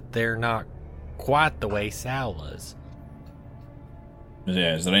hope that they're not quite the way Sal was.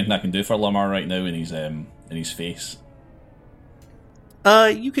 Yeah, is there anything I can do for Lamar right now in his face?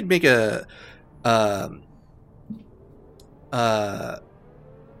 You could make a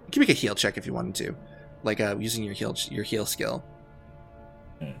heal check if you wanted to, using your heal skill.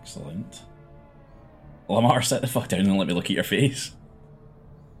 Excellent. Lamar, sit the fuck down and let me look at your face.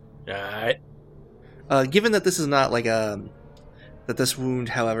 Alright. Given that this is not that this wound,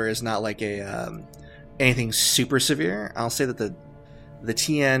 however, is not anything super severe, I'll say that the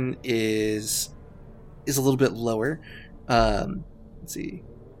TN is a little bit lower. Let's see.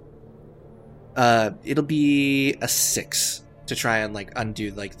 It'll be a 6 to try and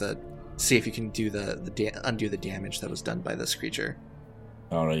undo see if you can do undo the damage that was done by this creature.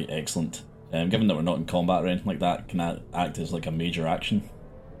 All right, excellent. Given that we're not in combat or anything like that, can that act as a major action?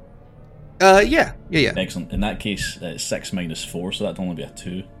 Yeah. Excellent. In that case, it's 6 minus 4, so that'd only be a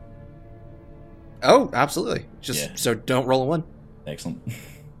 2. Oh, absolutely. So don't roll a 1. Excellent.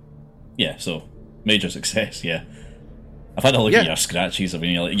 Yeah, so major success. Yeah, I've had a look at your scratches. I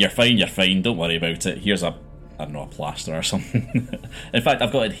mean, you're fine. Don't worry about it. Here's a plaster or something. In fact,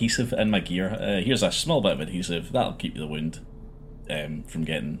 I've got adhesive in my gear. Here's a small bit of adhesive that'll keep the wound from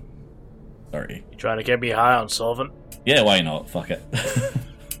getting dirty. You trying to get me high on solvent? Yeah, why not? Fuck it.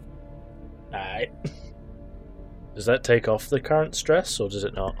 Alright. Does that take off the current stress, or does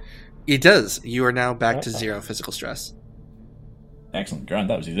it not? It does. You are now back to 0 physical stress. Excellent, grand.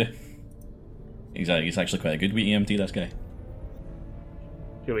 That was easy. He's actually quite a good wee EMT, this guy.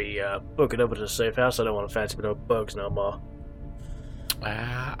 Should we book it up at a safe house? I don't want to fancy no bugs no more.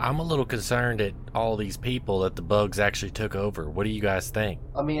 I'm a little concerned at all these people that the bugs actually took over. What do you guys think?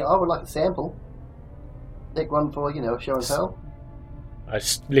 I mean, I would like a sample. Take one for, show and tell. I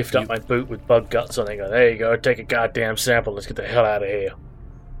lift up my boot with bug guts on it and go, there you go, take a goddamn sample, let's get the hell out of here.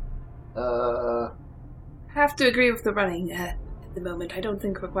 Have to agree with the running at the moment. I don't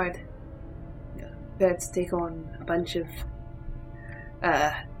think we're quite prepared to take on a bunch of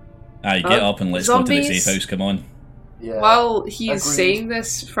get up and let's zombies. Go to the safe house, come on. Yeah, while he's agreed. saying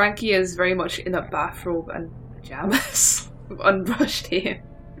this, Frankie is very much in a bathrobe and pajamas. Unbrushed hair.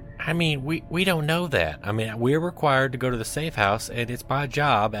 I mean, we don't know that. I mean, we're required to go to the safe house, and it's my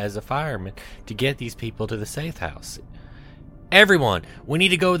job as a fireman to get these people to the safe house. Everyone, we need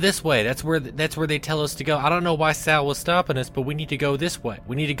to go this way. That's where they tell us to go. I don't know why Sal was stopping us, but we need to go this way.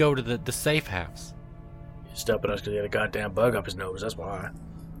 We need to go to the safe house. He's stopping us because he had a goddamn bug up his nose, that's why.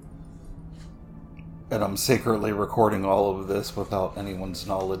 And I'm secretly recording all of this without anyone's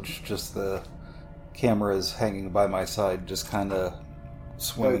knowledge. Just the cameras hanging by my side, just kind of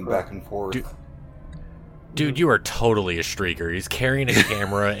swimming back and forth. Dude, you are totally a streaker. He's carrying a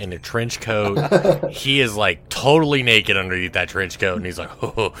camera in a trench coat. He is totally naked underneath that trench coat, and he's like,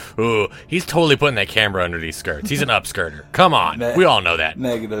 oh. He's totally putting that camera under these skirts. He's an upskirter. Come on, we all know that.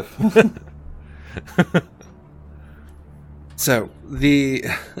 Negative. So the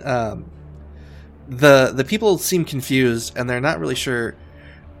The people seem confused, and they're not really sure,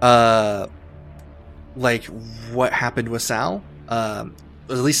 like, what happened with Sal.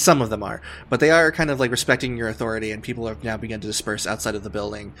 At least some of them are, but they are kind of like respecting your authority, and people have now begun to disperse outside of the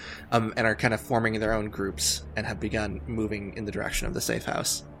building, and are kind of forming their own groups and have begun moving in the direction of the safe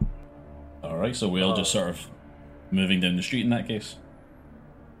house. Alright, so we'll just sort of moving down the street in that case.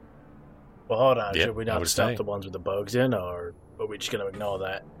 Well, hold on. Yep, Should we I not would stop say. the ones with the bugs in, or are we just going to ignore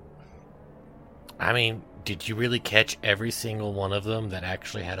that? I mean, did you really catch every single one of them that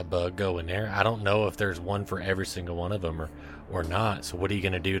actually had a bug go in there? I don't know if there's one for every single one of them or not. So what are you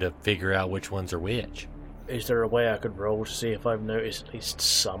going to do to figure out which ones are which? Is there a way I could roll to see if I've noticed at least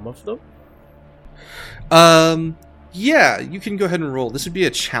some of them? Yeah, you can go ahead and roll. This would be a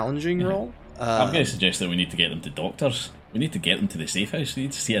challenging roll. I'm going to suggest that we need to get them to doctors. We need to get them to the safe house. We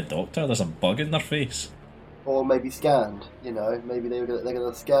need to see a doctor. There's a bug in their face. Or maybe scanned, you know, maybe they're going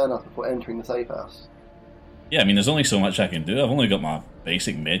to scan us before entering the safe house. Yeah, I mean, there's only so much I can do. I've only got my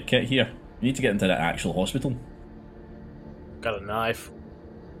basic med kit here. We need to get into the actual hospital. Got a knife.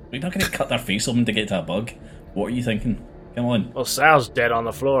 We're not going to cut their face open to get to a bug. What are you thinking? Come on. Well, Sal's dead on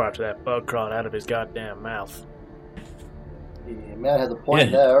the floor after that bug crawled out of his goddamn mouth. The man has a point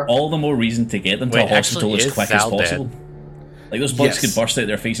Yeah, there. all the more reason to get them to Wait, a hospital actually, as is quick as Sal possible. dead? Like, those bugs Yes. could burst out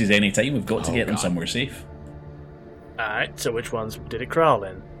their faces any time. We've got to Oh, get them God. somewhere safe. Alright, so which ones did it crawl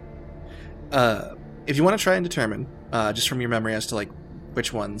in? If you want to try and determine, just from your memory as to like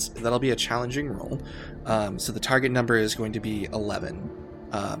which ones, that'll be a challenging roll. So the target number is going to be 11,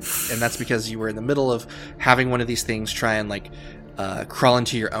 and that's because you were in the middle of having one of these things try and like crawl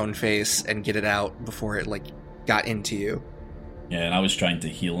into your own face and get it out before it like got into you. Yeah, and I was trying to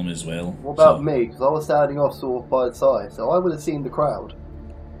heal him as well. What about so- me? Because I was standing off sort of by the side, so I would have seen the crowd.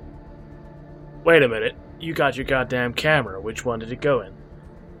 Wait a minute. You got your goddamn camera. Which one did it go in?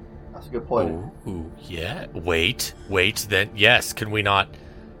 That's a good point. Ooh, yeah. Wait, then, yes, can we not...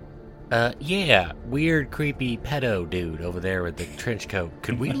 yeah, weird, creepy pedo dude over there with the trench coat.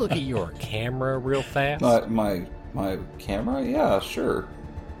 Could we look at your camera real fast? My camera? Yeah, sure.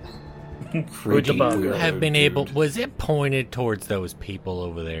 Where'd the bug Would you go? have been able... Was it pointed towards those people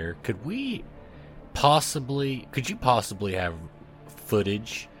over there? Could you possibly have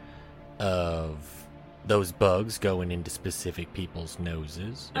footage of those bugs going into specific people's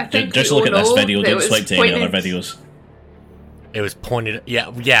noses? I think Just we look at all this know video. that it Don't was swipe to any other pointed- videos. It was pointed...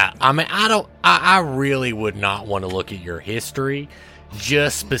 Yeah. I mean, I really would not want to look at your history.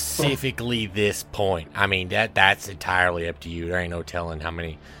 Just specifically this point. I mean, that's entirely up to you. There ain't no telling how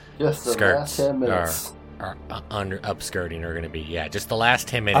many Just the last skirts 10 minutes. are under upskirting are going to be. Yeah, just the last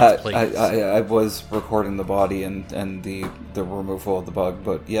 10 minutes, please. I was recording the body and the removal of the bug,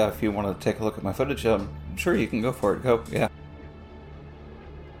 but yeah, if you want to take a look at my footage, I'm sure you can go for it. Go, yeah.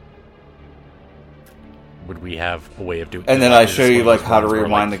 Would we have a way of doing? And then is I this show one you of like those how to ones where,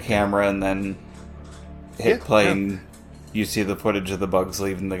 rewind like, the camera and then hit Yeah, play, yeah. and you see the footage of the bugs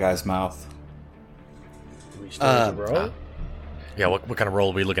leaving the guy's mouth. Do we still need to roll? Yeah, what kind of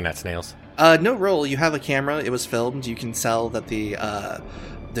roll are we looking at, Snails? No roll. You have a camera. It was filmed. You can tell that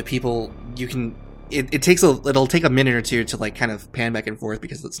the people you can. It'll take a minute or two to like kind of pan back and forth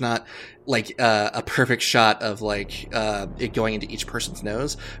because it's not like a perfect shot of like it going into each person's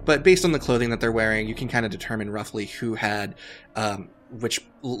nose. But based on the clothing that they're wearing, you can kind of determine roughly who had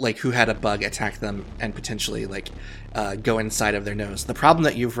who had a bug attack them and potentially like go inside of their nose. The problem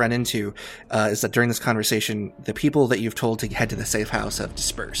that you've run into is that during this conversation, the people that you've told to head to the safe house have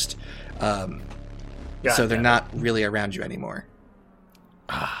dispersed. So they're damn it. not really around you anymore.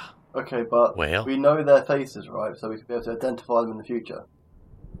 Okay, but Well. we know their faces, right? So we should be able to identify them in the future.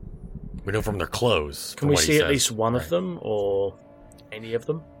 We know from their clothes. Can from we what he see at says. least one Right. of them, or any of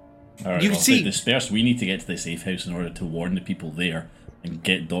them? Alright, You well, see- if they disperse, we need to get to the safe house in order to warn the people there and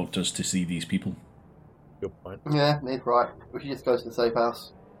get doctors to see these people. Good point. Yeah, he's right. We should just go to the safe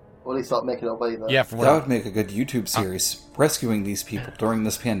house. Or at least start making our way there. Yeah, from what That I- would make a good YouTube series, rescuing these people during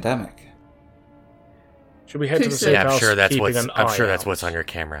this pandemic. Should we head to the Too safe yeah, house? I'm sure that's keeping what's. an I'm eye sure that's out? what's on your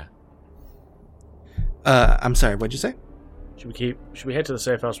camera. I'm sorry. What'd you say? Should we head to the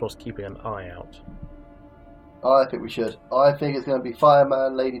safe house whilst keeping an eye out? I think we should. I think it's going to be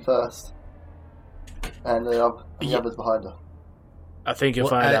Fireman Lady first. And the Yeah. others behind her. I think you'll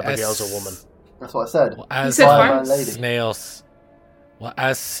Well, find as- Abigail's a woman. That's what I said. Well, as said Fireman Lady. Snails. Well,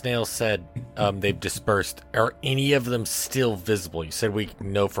 as Snail said, they've dispersed. Are any of them still visible? You said we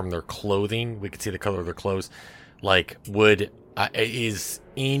know from their clothing. We could see the color of their clothes. Like, is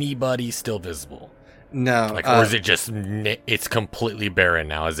anybody still visible? No. Like, or is it just it's completely barren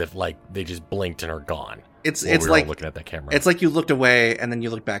now, as if like they just blinked and are gone? It's While it's we were all like looking at that camera. it's like you looked away and then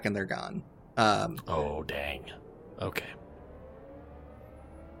you look back and they're gone. Oh, dang. Okay.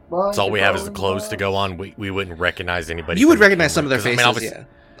 Why So all we have is the going clothes to go on? on. We wouldn't recognize anybody. You would from the recognize some of their camera, faces. 'cause,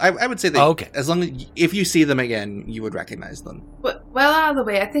 I mean, Yeah, I would say that. Oh, okay. As long as if you see them again, you would recognize them. But, well, out of the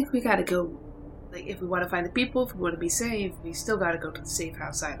way, I think we gotta go. Like, if we want to find the people, if we want to be safe, we still gotta go to the safe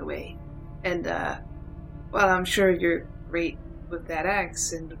house either way. And, well, I'm sure you're great with that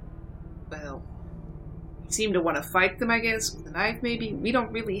axe, and, well, you seem to want to fight them, I guess, with a knife, maybe? We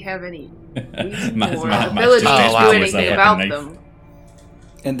don't really have any reason or ability just to takes do me anything with a about knife. them.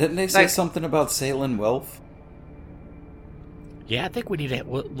 And didn't they say Like- something about Salem Wealth? Yeah, I think we need to.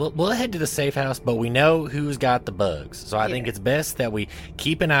 We'll head to the safe house, but we know who's got the bugs. So I think Yeah. it's best that we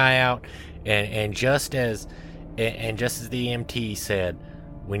keep an eye out, and just as the EMT said,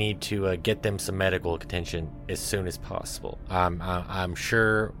 we need to get them some medical attention as soon as possible. I'm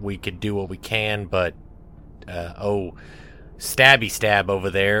sure we could do what we can, but Stabby Stab over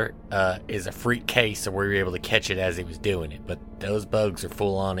there is a freak case, and we were able to catch it as he was doing it. But those bugs are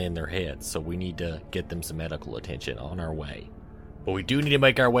full on in their heads, so we need to get them some medical attention on our way. But we do need to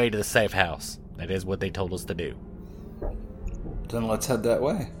make our way to the safe house. That is what they told us to do. Then let's head that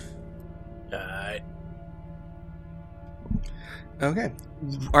way. Okay.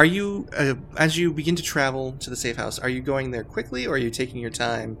 Are you, as you begin to travel to the safe house, are you going there quickly, or are you taking your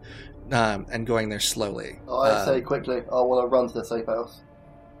time and going there slowly? I say quickly, I want to run to the safe house.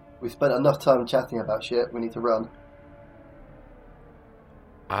 We spent enough time chatting about shit, we need to run.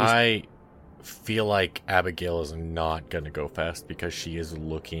 I feel like Abigail is not going to go fast because she is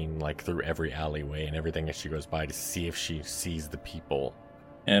looking like through every alleyway and everything as she goes by to see if she sees the people.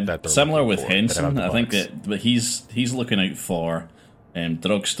 That they're Similar looking with for, that Henson, have the I think bugs. that he's looking out for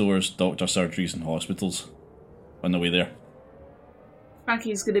drugstores, doctor surgeries, and hospitals on the way there.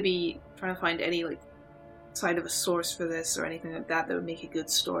 Frankie's gonna be trying to find any, like, sign of a source for this or anything like that that would make a good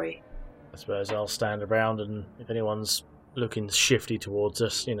story. I suppose I'll stand around, and if anyone's looking shifty towards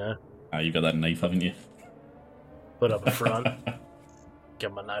us, you know, You got that knife, haven't you? put up a front,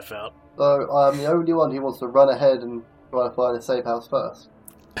 get my knife out. So I'm the only one who wants to run ahead and try to find a safe house first.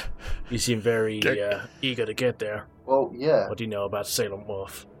 You seem very eager to get there. Well, yeah, What do you know about Salem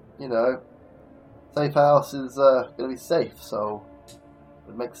Wharf? you know, safe house is going to be safe, so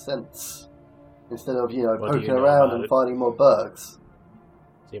it makes sense. Instead of, What do you poking know around about and it? finding more bugs.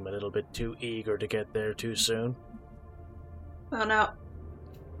 Seem a little bit too eager to get there too soon. Well, now,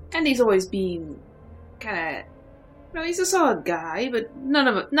 Andy's always been kind of, he's a solid guy, but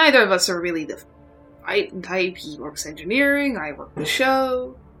neither of us are really the fighting type. He works engineering, I work the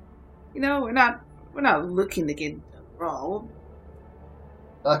show. We're not looking to get involved.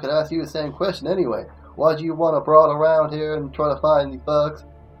 I could ask you the same question anyway. Why do you want to brawl around here and try to find these bugs?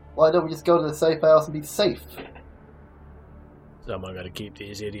 Why don't we just go to the safe house and be safe? Someone got to keep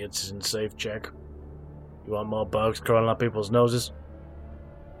these idiots in safe check. You want more bugs crawling up people's noses?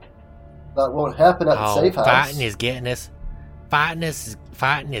 That won't happen at the safe house. Fighting is getting us.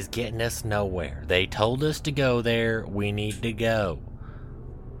 Fighting is getting us nowhere. They told us to go there. We need to go.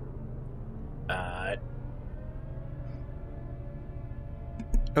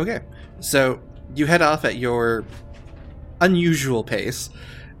 Okay, so you head off at your unusual pace,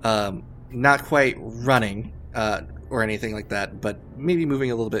 not quite running or anything like that, but maybe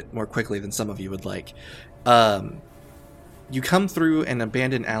moving a little bit more quickly than some of you would like. You come through an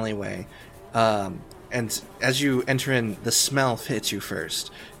abandoned alleyway, and as you enter in, the smell hits you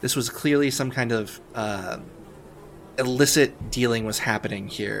first. This was clearly some kind of illicit dealing was happening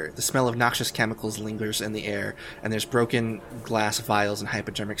here. The smell of noxious chemicals lingers in the air, and there's broken glass vials and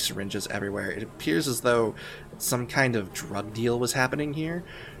hypodermic syringes everywhere. It appears as though some kind of drug deal was happening here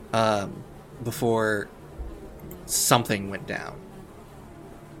before something went down.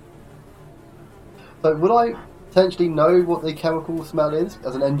 So would I potentially know what the chemical smell is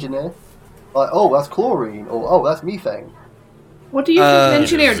as an engineer? Like, oh, that's chlorine, or oh, that's methane. What do you think an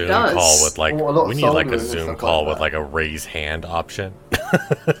engineer Zoom does? call with Or a lot of we need like soldering a and Zoom stuff call like with that. like a raise hand option.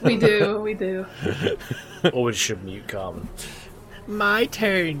 We do. Or we should mute Carmen. My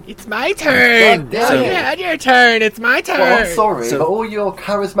turn. It's my turn. God damn it. had your turn. It's my turn. Well, I'm sorry, So- but all your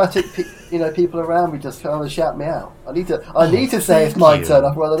charismatic, people around me just kind of shout me out. I need to say it's my turn.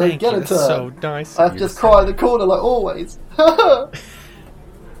 Otherwise, I don't Thank get you. a turn. It's so nice. I of have you to just to cry say. in the corner like always.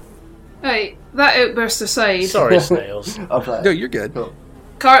 Hey, that outburst aside, Sorry, Snails. I'm playing. No, you're good. Cool.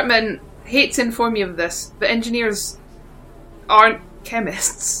 Cartman hates to inform you of this, but engineers aren't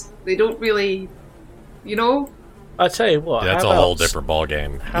chemists. They don't really, I tell you what. That's how a whole about- different ball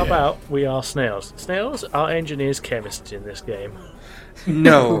game. How about we are snails? Snails are engineers, chemists in this game.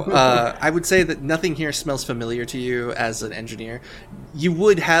 No, I would say that nothing here smells familiar to you as an engineer. You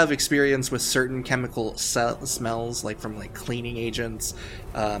would have experience with certain chemical smells, like from like cleaning agents,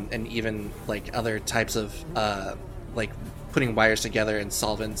 and even like other types of like putting wires together in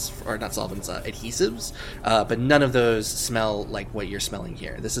solvents, or not solvents, adhesives. But none of those smell like what you're smelling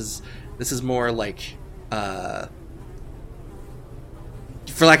here. This is more like, for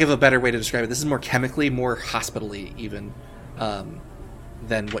lack of a better way to describe it, this is more chemically, more hospital-y even.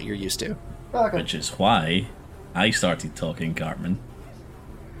 Than what you're used to. Okay. Which is why I started talking, Cartman.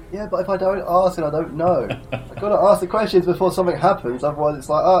 Yeah, but if I don't ask and I don't know, I've got to ask the questions before something happens. Otherwise, it's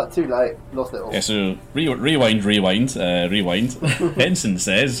like, too late, lost it all. Yeah, so rewind. Henson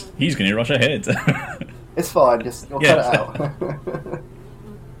says he's going to rush ahead. It's fine. Just cut it out.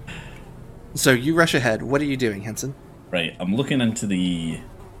 So you rush ahead. What are you doing, Henson? Right, I'm looking into the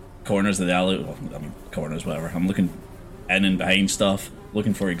corners of the alley. Well, I mean, corners, whatever. I'm looking in and behind stuff,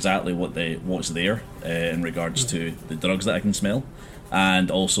 looking for exactly what's there in regards to the drugs that I can smell,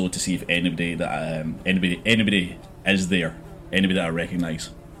 and also to see if anybody is there, anybody that I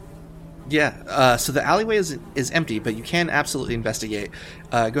recognise. Yeah. So the alleyway is empty, but you can absolutely investigate.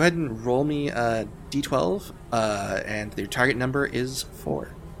 Go ahead and roll me a d12, and your target number is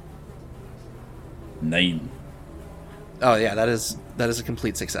 4. 9. Oh yeah, that is a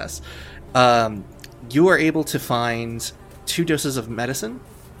complete success. You are able to find 2 doses of medicine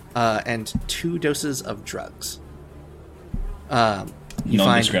and 2 doses of drugs. You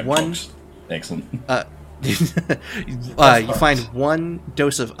find one. Drugs. Excellent. You find 1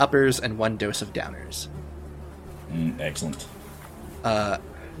 dose of uppers and 1 dose of downers. Excellent.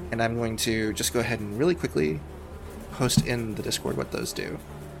 And I'm going to just go ahead and really quickly post in the Discord what those do.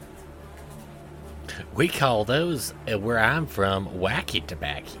 We call those, where I'm from, wacky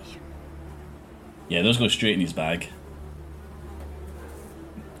tobacco. Yeah, those go straight in his bag.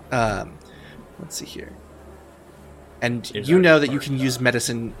 Let's see here. And you know that you can use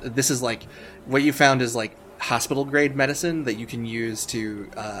medicine. This is like what you found is like hospital grade medicine that you can use to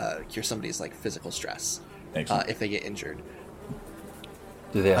cure somebody's like physical stress if they get injured.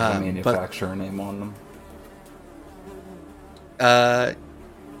 Do they have a manufacturer name on them?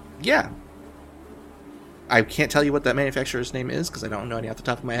 Yeah. I can't tell you what that manufacturer's name is because I don't know any off the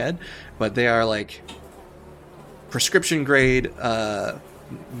top of my head, but they are like prescription grade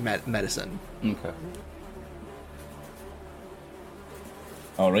medicine. Okay.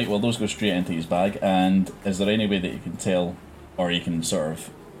 Alright, well those go straight into his bag, and is there any way that you can tell, or you can sort of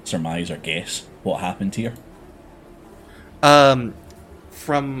surmise or guess what happened here?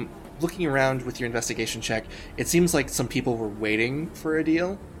 From looking around with your investigation check, it seems like some people were waiting for a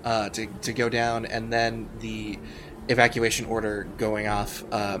deal to go down, and then the evacuation order going off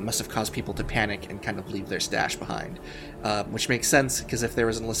must have caused people to panic and kind of leave their stash behind, which makes sense because if there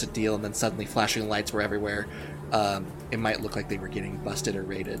was an illicit deal and then suddenly flashing lights were everywhere, it might look like they were getting busted or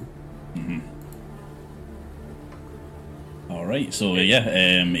raided. Mm-hmm. Alright, so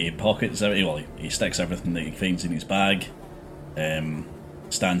he pockets everything, well, he sticks everything that he finds in his bag,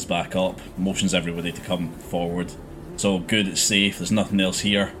 stands back up, motions everybody to come forward. So good, it's safe, there's nothing else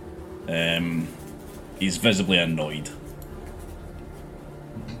here. He's visibly annoyed.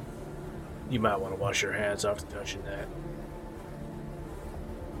 You might want to wash your hands after touching that.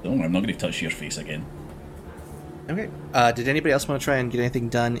 Don't worry, I'm not going to touch your face again. Okay. Did anybody else want to try and get anything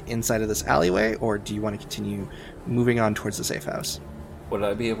done inside of this alleyway, or do you want to continue moving on towards the safe house? Would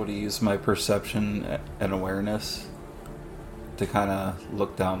I be able to use my perception and awareness to kind of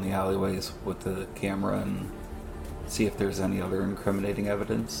look down the alleyways with the camera and see if there's any other incriminating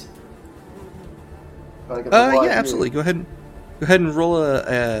evidence? Yeah, absolutely. Go ahead and roll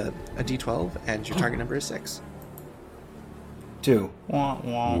a d12, and your target number is 6. 2. Wah,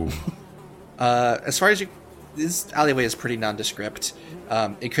 wah. As far as this alleyway is pretty nondescript.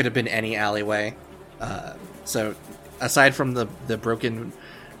 It could have been any alleyway. So aside from the broken,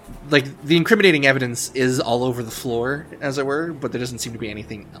 like the incriminating evidence is all over the floor, as it were, but there doesn't seem to be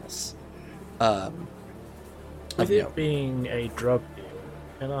anything else. With it being a drug deal,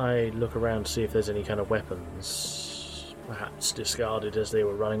 can I look around to see if there's any kind of weapons, perhaps discarded as they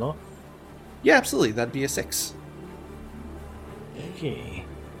were running off? Yeah, absolutely. That'd be a 6. Okay.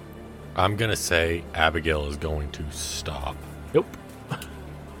 I'm gonna say Abigail is going to stop. Nope.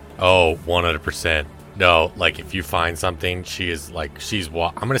 Oh, 100%. No, like if you find something, she is like,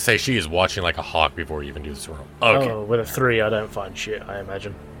 I'm gonna say she is watching like a hawk before you even do this roll. Okay. Oh, with a 3, I don't find shit, I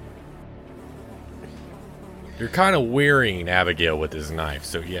imagine. You're kind of wearying Abigail with his knife,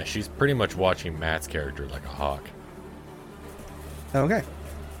 so yeah, she's pretty much watching Matt's character like a hawk. Okay.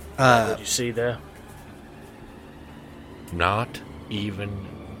 What did you see there? Not even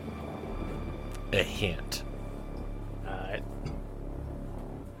a hint. Alright.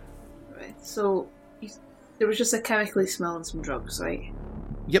 Right, so there was just a chemically smelling some drugs, right?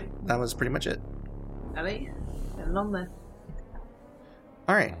 Yep, that was pretty much it. Alright, getting on then.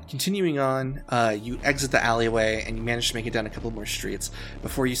 Alright, continuing on, you exit the alleyway and you manage to make it down a couple more streets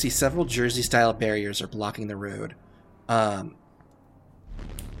before you see several Jersey-style barriers are blocking the road.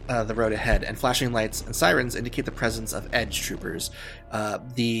 The road ahead, and flashing lights and sirens indicate the presence of edge troopers,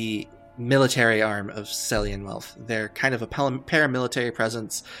 the military arm of Celianwealth. They're kind of a paramilitary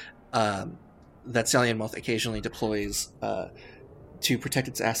presence that Celianwealth occasionally deploys to protect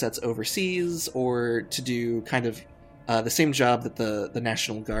its assets overseas, or to do kind of the same job that the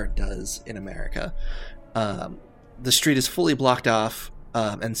National Guard does in America. The street is fully blocked off,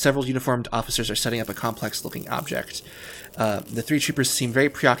 and several uniformed officers are setting up a complex-looking object. The three troopers seem very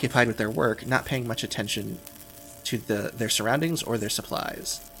preoccupied with their work, not paying much attention to their surroundings or their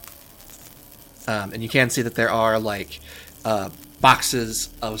supplies. And you can see that there are, boxes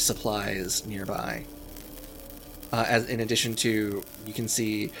of supplies nearby. As in addition to, you can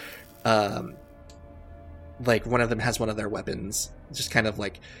see, one of them has one of their weapons, just kind of,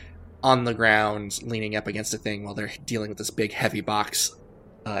 on the ground, leaning up against a thing while they're dealing with this big, heavy box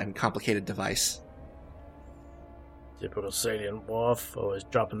and complicated device. Typical Celianwealth, always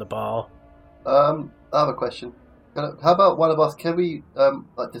dropping the ball. I have a question. How about one of us? Can we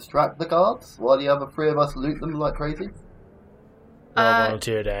distract the guards while the other three of us loot them like crazy? Well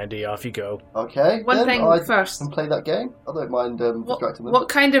volunteered, Andy. Off you go. Okay. One then thing I first. can play that game. I don't mind distracting them. What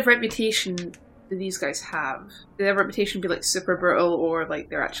kind of reputation do these guys have? Do their reputation be super brutal, or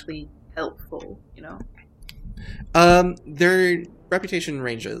they're actually helpful? Their reputation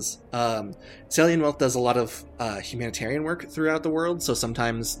ranges. Celianwealth does a lot of humanitarian work throughout the world, so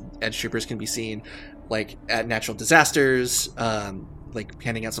sometimes edge troopers can be seen at natural disasters,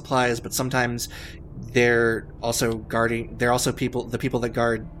 handing out supplies, but sometimes they're also the people that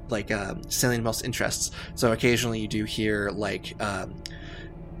guard Celianwealth's interests. So occasionally you do hear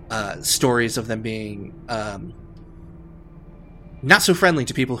stories of them being not so friendly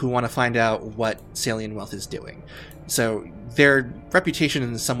to people who want to find out what Celianwealth is doing. So their reputation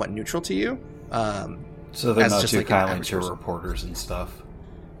is somewhat neutral to you. So they're not just too kindly to reporters and stuff.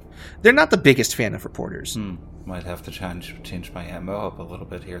 They're not the biggest fan of reporters. Might have to change my ammo up a little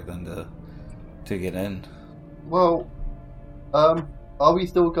bit here then to get in. Well, are we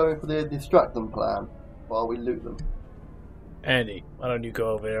still going for the distract them plan while we loot them? Andy, why don't you go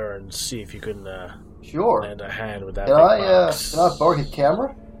over there and see if you can Sure. lend a hand with that Can big I box. can I borrow his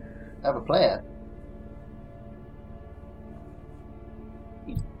camera? I have a plan.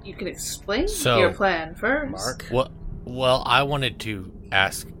 You can explain So, your plan first. Mark? Well, I wanted to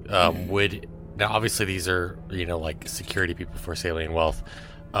ask, would... Now, obviously, these are, security people for Celianwealth.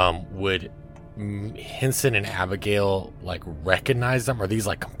 Would Henson and Abigail, recognize them? Are these,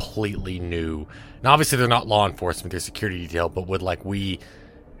 completely new? Now, obviously, they're not law enforcement, they're security detail, but would, we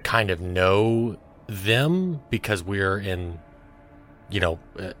kind of know them because we're in,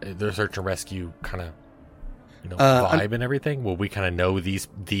 the search and rescue kind of, vibe and everything? Will we kind of know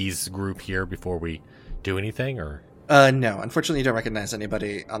these group here before we do anything, or? No, unfortunately, you don't recognize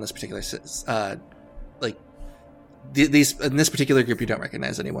anybody on this particular these in this particular group. You don't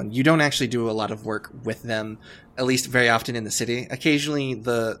recognize anyone. You don't actually do a lot of work with them, at least very often in the city. Occasionally,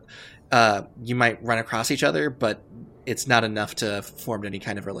 you might run across each other, but it's not enough to form any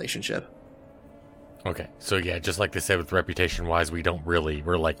kind of relationship. Okay, so yeah, just like they said, with reputation wise, we're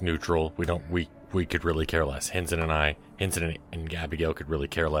neutral. We could really care less. Henson and Abigail could really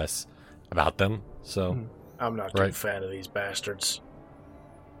care less about them. So I'm not too fan of these bastards.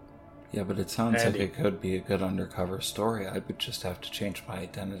 Yeah, but it sounds Andy. like it could be a good undercover story. I would just have to change my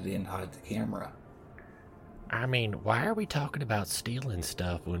identity and hide the camera. I mean, why are we talking about stealing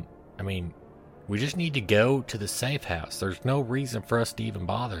stuff when, we just need to go to the safe house. There's no reason for us to even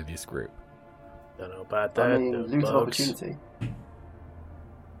bother this group. Don't know about that. I mean, those loot bugs. opportunity.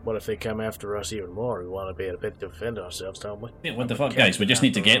 What if they come after us even more? We want to be able to defend ourselves, don't we? Yeah, what the fuck, guys? We just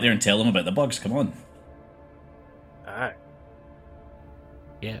need to get there and tell them about the bugs. Come on. Alright.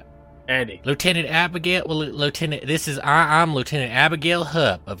 Yeah. Andy. Lieutenant Abigail, I'm Lieutenant Abigail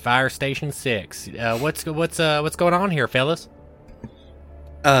Hupp of Fire Station 6. What's going on here, fellas?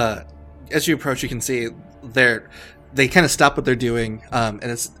 As you approach, you can see they kind of stop what they're doing, and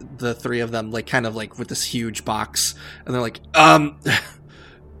it's the three of them, with this huge box, and they're like,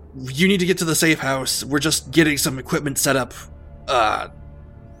 you need to get to the safe house. We're just getting some equipment set up,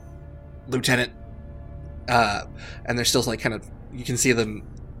 Lieutenant. And they're still you can see them.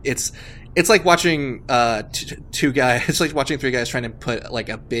 It's It's like watching two guys. It's like watching three guys trying to put like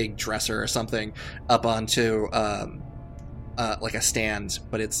a big dresser or something up onto like a stand,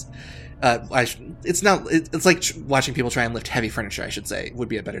 but it's not. It's like watching people try and lift heavy furniture. I should say would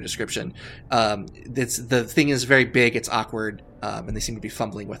be a better description. The thing is very big. It's awkward, and they seem to be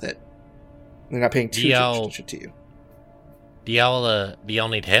fumbling with it. They're not paying too much attention to you. Do y'all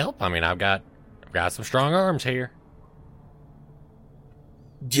need help? I mean, I've got some strong arms here.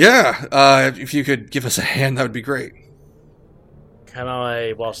 Yeah, if you could give us a hand, that would be great. Can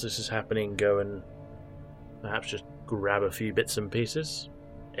I, whilst this is happening, go and perhaps just grab a few bits and pieces,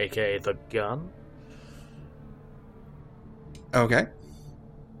 aka the gun? Okay.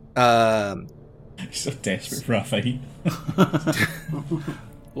 So desperate for a fight.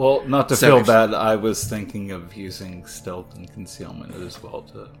 Well, not to So feel if- bad, I was thinking of using stealth and concealment as well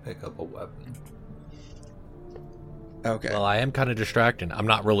to pick up a weapon. Okay. Well, I am kind of distracting. I'm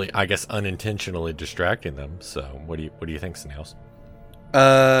not really, I guess, unintentionally distracting them. So, what do you think, Snails?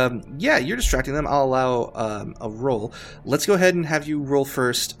 Yeah, you're distracting them. I'll allow a roll. Let's go ahead and have you roll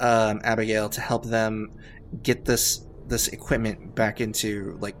first, Abigail, to help them get this equipment back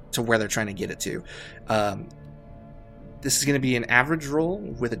into to where they're trying to get it to. This is going to be an average roll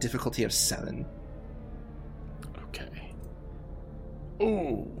with a difficulty of 7. Okay.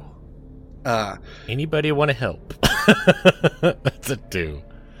 Ooh. Anybody want to help? That's a 2.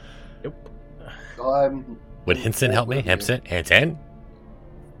 Would Henson help me? Henson?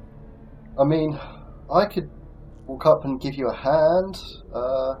 I mean, I could walk up and give you a hand,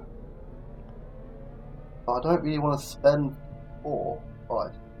 but I don't really want to spend 4,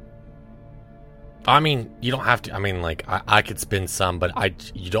 5. I mean, you don't have to. I mean, I could spend some, but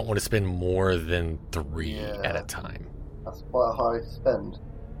you don't want to spend more than 3 at a time. That's quite a high spend.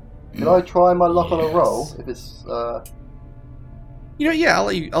 Can I try my luck on a roll? If it's Yeah,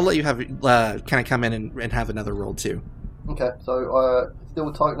 I'll let you have kind of come in and have another roll too. okay. So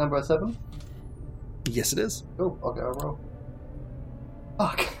still target number at 7. Yes, it is. Cool. I'll get a roll.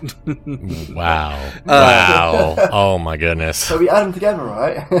 Fuck. Wow. Wow. Oh my goodness. So we add them together,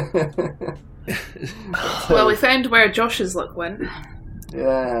 right? Well, we found where Josh's luck went.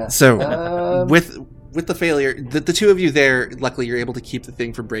 Yeah. So with the failure, the two of you there, luckily you're able to keep the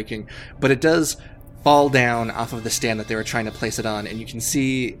thing from breaking, but it does fall down off of the stand that they were trying to place it on, and you can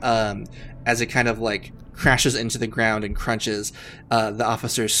see as it kind of crashes into the ground and crunches, the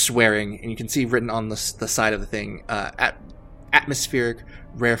officers swearing, and you can see written on the side of the thing, atmospheric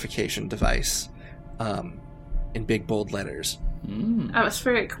rarefication device, in big bold letters.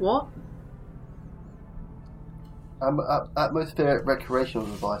 Atmospheric what? Atmospheric recreational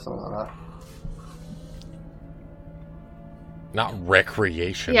device, something like that. Not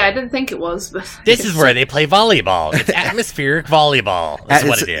recreation. Yeah, I didn't think it was, but This is where they play volleyball. It's atmospheric volleyball. That's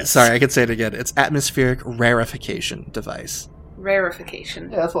what it is. Sorry, I could say it again. It's atmospheric rarefication device. Rarefication.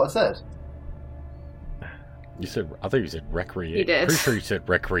 Yeah, that's what I said. I thought you said recreation. You did. Pretty sure you said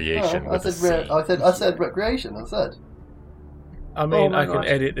recreation. I with a said C. I said recreation. I said. I mean, Oh my I can God.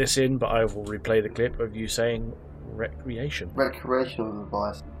 edit this in, but I will replay the clip of you saying recreation. Recreational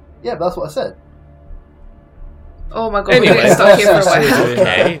device. Yeah, but that's what I said. Oh my god, Anyway, we're getting stuck here for a while.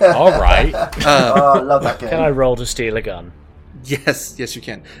 Okay, all right. Oh, I love that game. Can I roll to steal a gun? Yes, you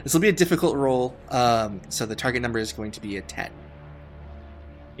can. This will be a difficult roll, so the target number is going to be a 10.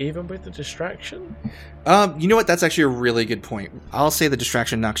 Even with the distraction? You know what? That's actually a really good point. I'll say the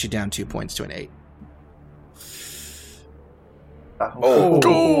distraction knocks you down 2 points to an 8.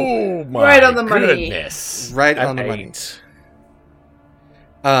 Oh my Right on the money. goodness. Right At on the money.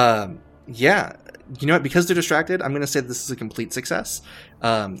 8. Yeah. You know what? Because they're distracted, I'm going to say this is a complete success.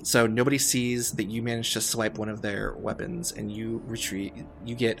 So nobody sees that you managed to swipe one of their weapons, and you retreat.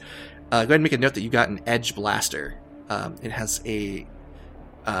 You get. Go ahead and make a note that you got an edge blaster. It has a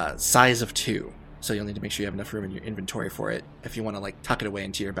size of 2, so you'll need to make sure you have enough room in your inventory for it if you want to tuck it away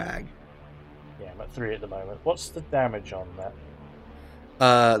into your bag. Yeah, I'm at 3 at the moment. What's the damage on that?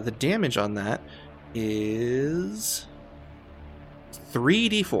 The damage on that is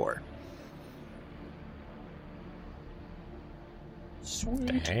 3d4.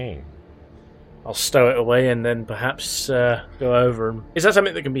 Sweet. Dang. I'll stow it away and then perhaps go over. Is that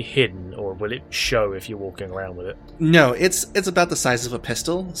something that can be hidden, or will it show if you're walking around with it? No, it's about the size of a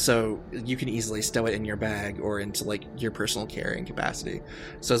pistol, so you can easily stow it in your bag or into your personal carrying capacity.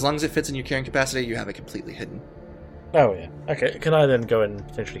 So as long as it fits in your carrying capacity, you have it completely hidden. Oh yeah. Okay. Can I then go and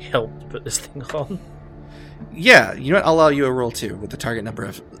potentially help to put this thing on? Yeah, you know what? I'll allow you a roll too with the target number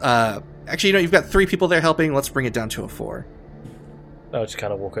of. Actually, you know you've got 3 people there helping. Let's bring it down to a 4. I'll just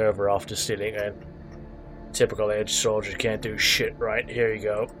kind of walk over after stealing a typical edge soldier can't do shit right. Here you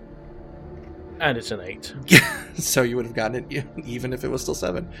go. And it's an 8. So you would have gotten it even if it was still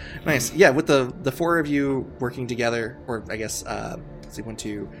 7. Nice. Yeah, with the 4 of you working together, or I guess, let's see, 1,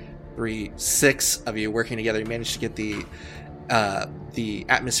 2, 3, 6 of you working together, you managed to get the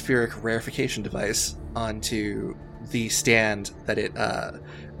atmospheric rarefication device onto the stand that it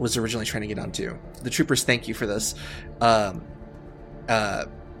was originally trying to get onto. The troopers thank you for this. Let's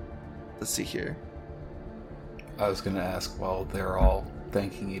see here. I was going to ask, while they're all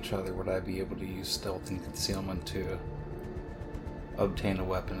thanking each other, would I be able to use stealth and concealment to obtain a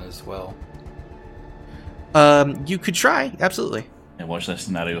weapon as well? You could try, absolutely. Yeah, watch this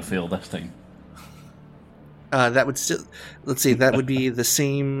scenario fail this time. That would still, let's see, that would be the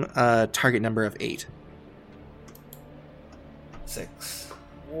same target number of 8. 6.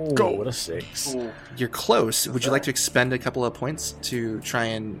 Ooh, go! What a 6. Ooh. You're close. Would you like to expend a couple of points to try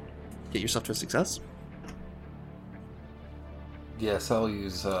and get yourself to a success? Yes, I'll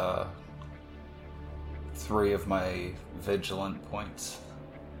use 3 of my vigilant points.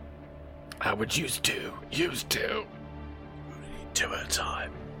 I would use 2. Use 2. 2 at a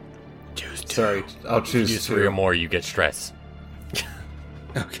time. Choose 2. Sorry, I'll choose use 2. 3 or more, you get stress.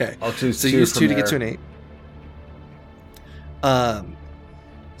 Okay. I'll choose so 2 use 2 to from get to an 8.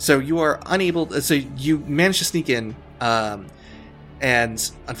 So you are unable. So you manage to sneak in, and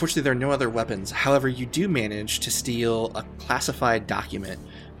unfortunately there are no other weapons. However, you do manage to steal a classified document.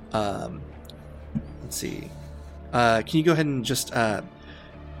 Let's see. Can you go ahead and just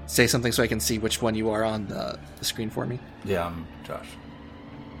say something so I can see which one you are on the screen for me? Yeah, I'm Josh.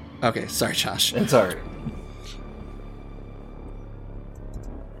 Okay, sorry, Josh. It's alright.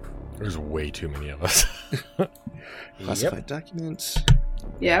 There's way too many of us. Classified document.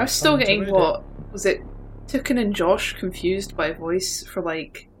 Yeah, I was still getting what was it? Tukin and Josh confused by voice for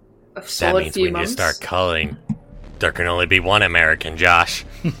like a That solid means few when months. you start culling, there can only be one American, Josh.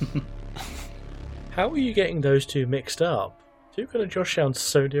 How are you getting those two mixed up? Tukin and Josh sound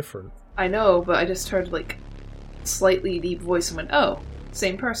so different. I know, but I just heard like slightly deep voice and went, "Oh,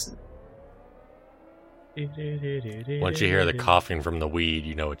 same person." Once you hear the coughing from the weed,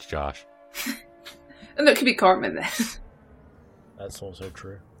 you know it's Josh. And that could be Cartman then. That's also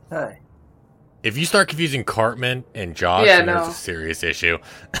true. Hey. If you start confusing Cartman and Josh, Yeah, then no. there's a serious issue.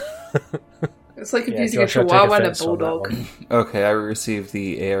 It's like Yeah, confusing a Josh, I'll take Chihuahua and a offense on that Bulldog. one. Okay, I received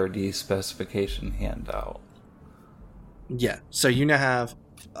the ARD specification handout. Yeah, so you now have,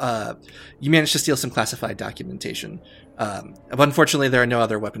 you managed to steal some classified documentation. But unfortunately, there are no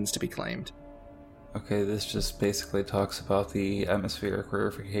other weapons to be claimed. Okay, this just basically talks about the atmospheric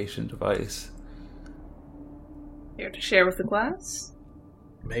rarefication device. Here to share with the class?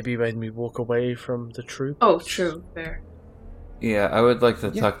 Maybe made me walk away from the troop. Oh, true. There. Yeah, I would like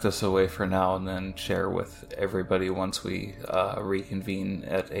to tuck this away for now and then share with everybody once we reconvene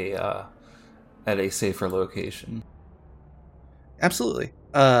at a safer location. Absolutely.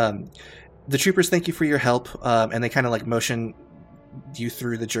 The troopers thank you for your help, and they kind of like motion you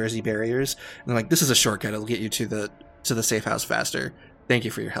through the Jersey barriers. And they're like, "This is a shortcut. It'll get you to the safe house faster. Thank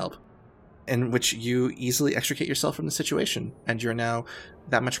you for your help." In which you easily extricate yourself from the situation, and you're now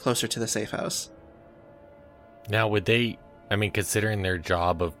that much closer to the safe house. Now, would they, I mean, considering their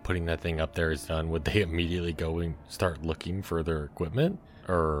job of putting that thing up there is done, would they immediately go and start looking for their equipment?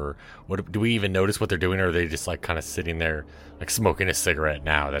 Or do we even notice what they're doing, or are they just like kind of sitting there like smoking a cigarette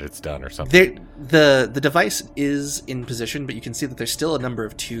now that it's done or something? The device is in position, but you can see that there's still a number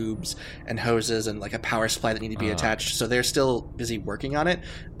of tubes and hoses and like a power supply that need to be attached, so they're still busy working on it.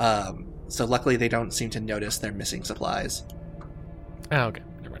 So luckily they don't seem to notice their missing supplies. Oh, okay.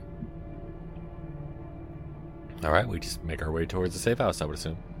 Never mind. All right, we just make our way towards the safe house, I would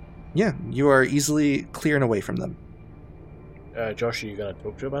assume. Yeah, you are easily clear and away from them. Josh, are you going to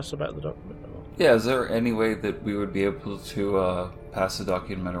talk to us about the document? Or? Yeah, is there any way that we would be able to pass the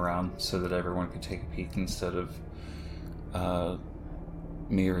document around so that everyone could take a peek instead of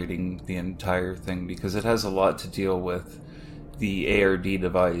me reading the entire thing? Because it has a lot to deal with the ARD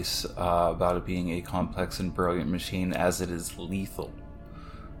device, about it being a complex and brilliant machine as it is lethal.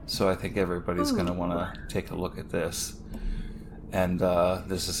 So I think everybody's going to want to take a look at this. And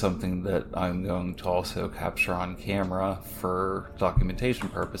this is something that I'm going to also capture on camera for documentation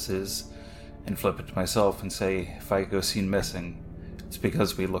purposes and flip it to myself and say, if I go seen missing, it's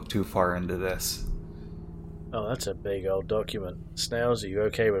because we look too far into this. Oh, that's a big old document. Snails, are you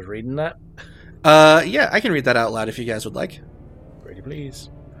okay with reading that? Yeah, I can read that out loud if you guys would like. Pretty please.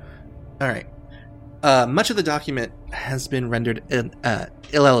 All right. Much of the document has been rendered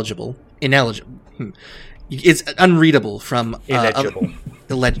ineligible. It's unreadable from Illegible.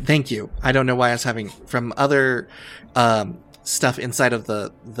 Thank you. I don't know why I was having from other stuff inside of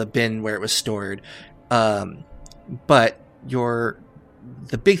the bin where it was stored. But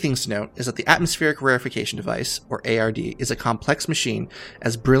the big things to note is that the atmospheric rarefication device, or ARD, is a complex machine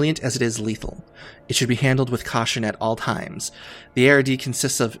as brilliant as it is lethal. It should be handled with caution at all times. The ARD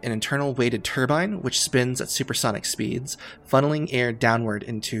consists of an internal weighted turbine, which spins at supersonic speeds, funneling air downward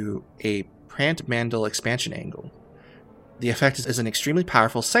into a Prandtl-Mandel expansion angle. The effect is an extremely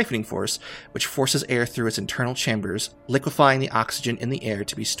powerful siphoning force, which forces air through its internal chambers, liquefying the oxygen in the air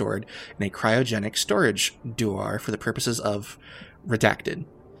to be stored in a cryogenic storage duar for the purposes of redacted,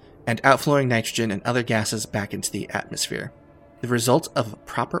 and outflowing nitrogen and other gases back into the atmosphere. The result of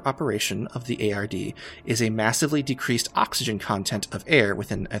proper operation of the ARD is a massively decreased oxygen content of air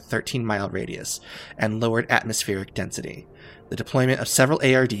within a 13-mile radius, and lowered atmospheric density. The deployment of several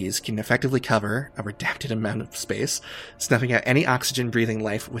ARDs can effectively cover a redacted amount of space, snuffing out any oxygen-breathing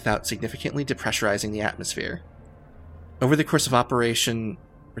life without significantly depressurizing the atmosphere. Over the course of Operation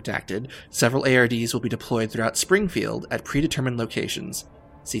Redacted, several ARDs will be deployed throughout Springfield at predetermined locations,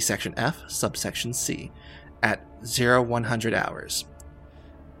 see Section F, subsection C, at 0100 hours.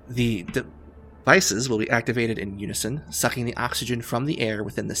 The devices will be activated in unison, sucking the oxygen from the air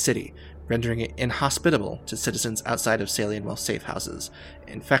within the city, rendering it inhospitable to citizens outside of Salienwell safe houses,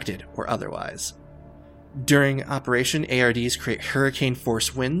 infected or otherwise. During operation, ARDs create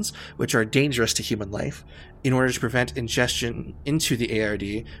hurricane-force winds, which are dangerous to human life. In order to prevent ingestion into the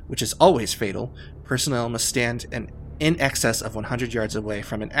ARD, which is always fatal, personnel must stand in excess of 100 yards away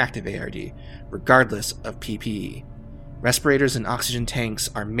from an active ARD, regardless of PPE. Respirators and oxygen tanks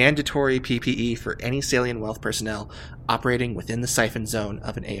are mandatory PPE for any Salienwell personnel operating within the siphon zone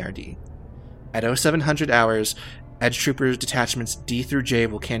of an ARD. At 0700 hours, Edge Troopers detachments D through J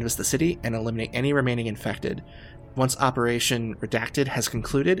will canvass the city and eliminate any remaining infected. Once Operation Redacted has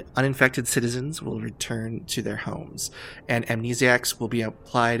concluded, uninfected citizens will return to their homes, and amnesiacs will be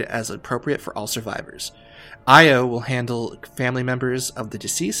applied as appropriate for all survivors. IO will handle family members of the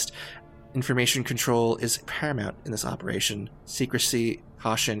deceased. Information control is paramount in this operation. Secrecy,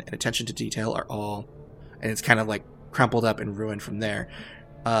 caution, and attention to detail are all, and it's kind of like crumpled up and ruined from there.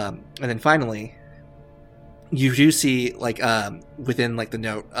 And then finally, you do see, within, the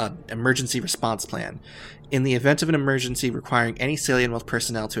note, emergency response plan. In the event of an emergency requiring any Salienwell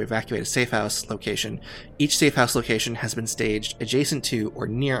personnel to evacuate a safe house location, each safe house location has been staged adjacent to or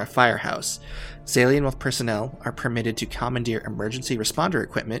near a firehouse. Salienwell personnel are permitted to commandeer emergency responder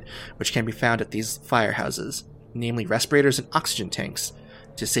equipment, which can be found at these firehouses, namely respirators and oxygen tanks,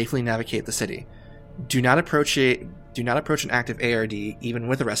 to safely navigate the city. Do not approach an active ARD, even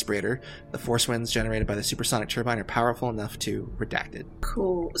with a respirator. The force winds generated by the supersonic turbine are powerful enough to redact it.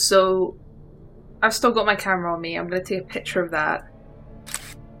 Cool. So, I've still got my camera on me. I'm going to take a picture of that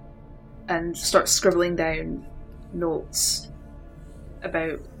and start scribbling down notes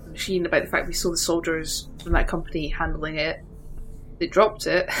about the machine, about the fact we saw the soldiers from that company handling it. They dropped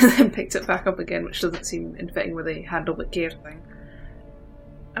it and then picked it back up again, which doesn't seem in fitting with the handle with care thing.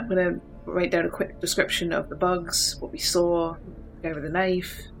 I'm going to write down a quick description of the bugs, what we saw, the guy with the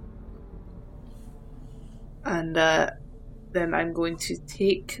knife, and then I'm going to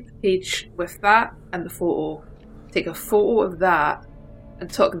take the page with that and the photo, take a photo of that, and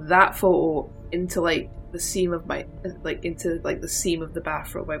tuck that photo into the seam of the seam of the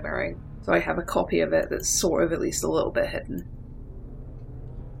bathrobe I'm wearing, so I have a copy of it that's sort of at least a little bit hidden.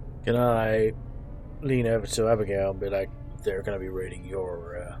 Can I lean over to Abigail and be like, they're going to be raiding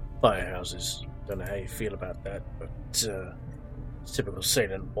your firehouses. Don't know how you feel about that, but it's typical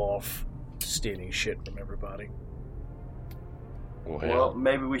Salient Wolf, stealing shit from everybody. Well,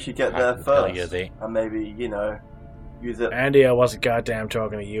 maybe we should get there first, and maybe, use it. Andy, I wasn't goddamn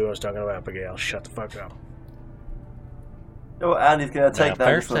talking to you, I was talking to Abigail. Shut the fuck up. Oh, Andy's going to take that.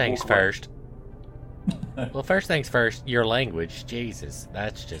 First things first. Well, first things first, your language, Jesus,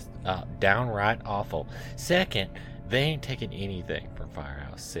 that's just downright awful. Second, they ain't taking anything from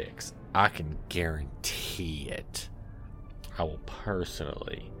Firehouse 6. I can guarantee it. I will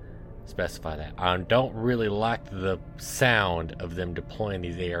personally specify that. I don't really like the sound of them deploying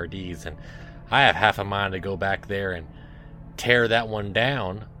these ARDs, and I have half a mind to go back there and tear that one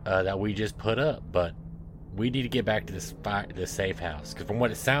down that we just put up, but we need to get back to this safe house, because from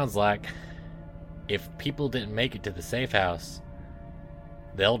what it sounds like, if people didn't make it to the safe house,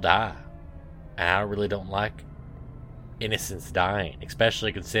 they'll die, and I really don't like innocents dying,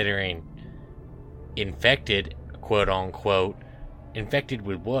 especially considering infected, quote unquote. Infected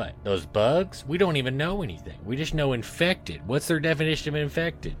with what? Those bugs? We don't even know anything. We just know infected. What's their definition of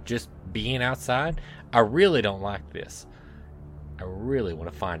infected? Just being outside? I really don't like this. I really want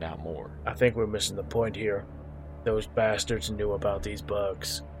to find out more. I think we're missing the point here. those bastards knew about these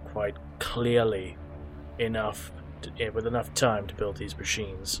bugs quite clearly with enough time to build these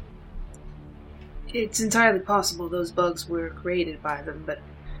machines. It's entirely possible those bugs were created by them, but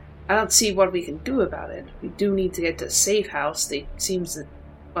I don't see what we can do about it. We do need to get to a safe house.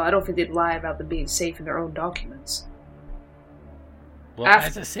 I don't think they'd lie about them being safe in their own documents. Well,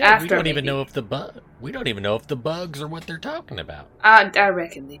 as I said, we don't even know if the bugs are what they're talking about. I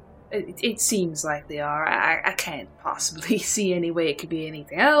reckon it seems like they are. I can't possibly see any way it could be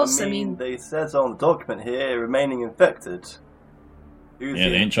anything else. I mean they says on the document here, remaining infected. They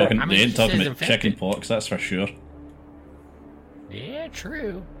ain't talking about chicken pox, that's for sure. Yeah,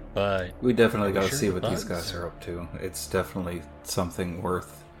 true. But we definitely got to see what these guys are up to. It's definitely something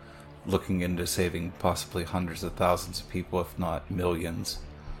worth looking into, saving possibly hundreds of thousands of people, if not millions.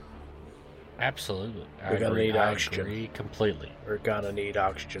 Absolutely. We're going to need oxygen. I agree completely. We're going to need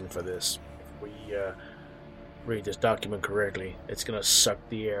oxygen for this. If we read this document correctly, it's going to suck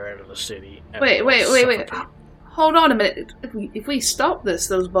the air out of the city. Wait. Hold on a minute. If we stop this,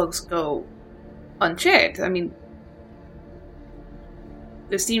 those bugs go unchecked. I mean,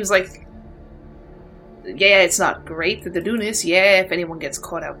 this seems like... Yeah, it's not great that they're doing this. Yeah, if anyone gets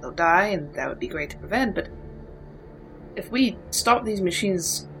caught out, they'll die, and that would be great to prevent. But if we stop these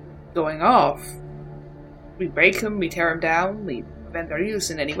machines going off, we break them, we tear them down, we prevent their use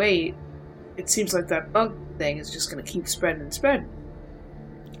in any way, it seems like that bug thing is just going to keep spreading and spreading.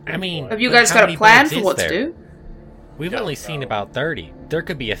 I mean, have you guys got a plan for what to do? We've only seen about 30. There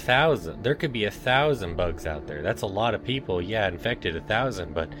could be 1,000. There could be 1,000 bugs out there. That's a lot of people. Yeah, infected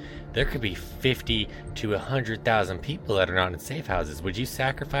 1,000, but there could be 50 to 100,000 people that are not in safe houses. Would you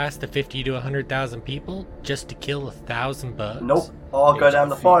sacrifice the 50 to 100,000 people just to kill 1,000 bugs? Nope. I'll go down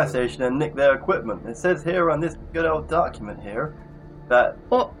to the fire station and nick their equipment. It says here on this good old document here that...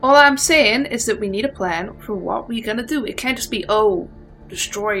 Well, all I'm saying is that we need a plan for what we're going to do. It can't just be,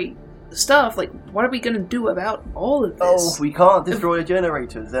 destroy the stuff. Like, what are we going to do about all of this? We can't destroy the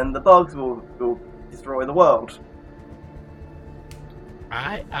generators, and the bugs will destroy the world.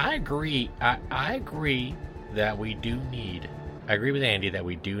 I agree. I agree that we do need... I agree with Andy that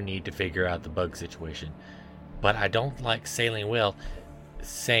we do need to figure out the bug situation. But I don't like Sailing Will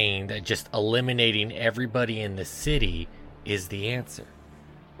saying that just eliminating everybody in the city is the answer.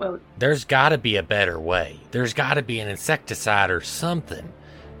 Well, there's got to be a better way. There's got to be an insecticide or something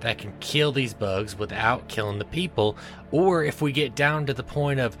that can kill these bugs without killing the people. Or if we get down to the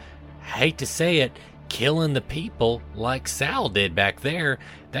point of, I hate to say it, killing the people like Sal did back there,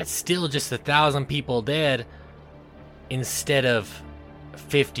 that's still just 1,000 people dead instead of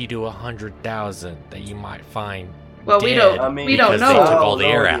 50 to 100,000 that you might find dead. We don't know. They took all the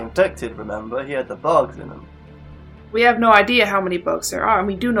air out. Infected, remember? He had the bugs in him. We have no idea how many bugs there are, and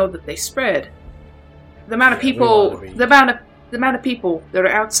we do know that they spread. The amount of people, the amount of people that are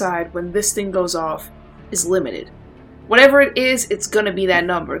outside when this thing goes off is limited. Whatever it is, it's going to be that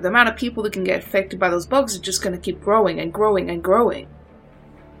number. The amount of people that can get affected by those bugs is just going to keep growing and growing and growing.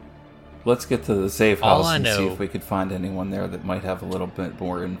 Let's get to the safe house and see if we could find anyone there that might have a little bit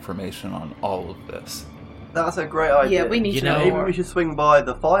more information on all of this. That's a great idea. Yeah, we need to know Maybe more. we should swing by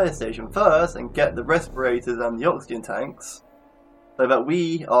the fire station first and get the respirators and the oxygen tanks, so that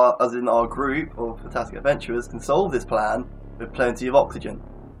we, as in our group of fantastic adventurers, can solve this plan with plenty of oxygen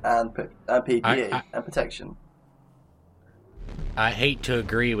and PPE and protection. I hate to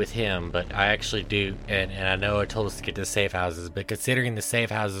agree with him, but I actually do, and I know I told us to get to the safe houses, but considering the safe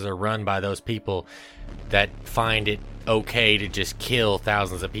houses are run by those people that find it okay to just kill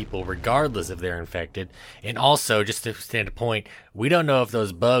thousands of people regardless if they're infected, and also, just to stand a point, we don't know if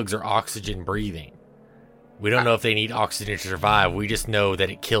those bugs are oxygen breathing. We don't know if they need oxygen to survive. We just know that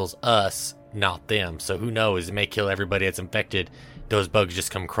it kills us, not them. So who knows? It may kill everybody that's infected. Those bugs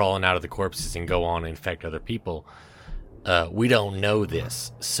just come crawling out of the corpses and go on and infect other people. We don't know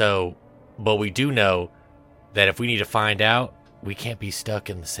this. But we do know that if we need to find out, we can't be stuck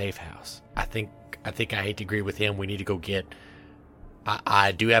in the safe house. I think I hate to agree with him. We need to go get...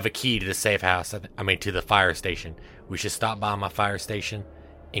 I do have a key to the safe house. To the fire station. We should stop by my fire station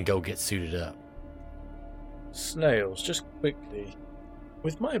and go get suited up. Snails, just quickly,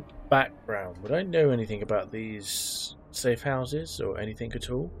 with my background, would I know anything about these safe houses or anything at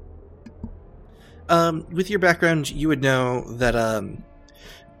all? With your background, you would know that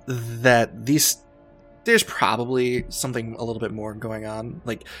there's probably something a little bit more going on.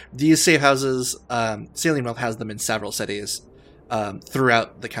 Like, these safe houses, Sailing Mill has them in several cities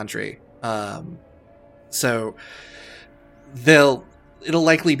throughout the country. So it'll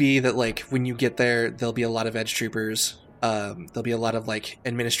likely be that, like, when you get there, there'll be a lot of edge troopers There'll be a lot of like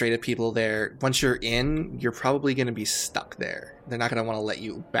administrative people there. Once you're in, you're probably going to be stuck there. They're not going to want to let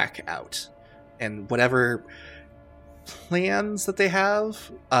you back out. And whatever plans that they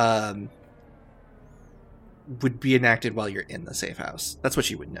have would be enacted while you're in the safe house. That's what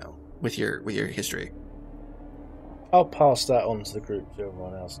you would know with your history. I'll pass that on to the group so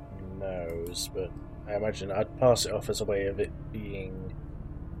everyone else knows, but I imagine I'd pass it off as a way of it being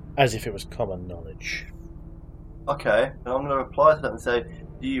as if it was common knowledge. Okay, and I'm going to reply to them and say,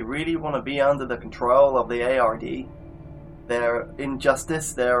 do you really want to be under the control of the ARD? Their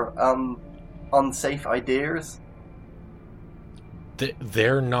injustice, their unsafe ideas?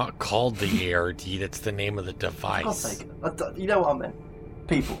 They're not called the ARD, that's the name of the device. For God's sake, you know what I meant.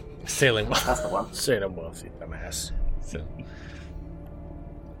 People. Sailing That's the one. Sailing Wolf, you dumbass. So.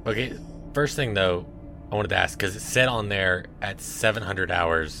 Okay, first thing though, I wanted to ask, because it said on there at 700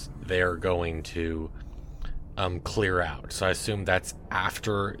 hours they are going to clear out. So I assume that's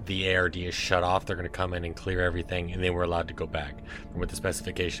after the ARD is shut off. They're going to come in and clear everything, and then we're allowed to go back from what the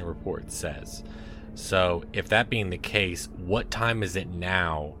specification report says. So if that being the case, what time is it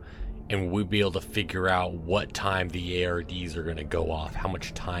now? And we'll be able to figure out what time the ARDs are going to go off, how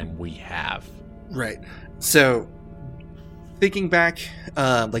much time we have. Right. So thinking back,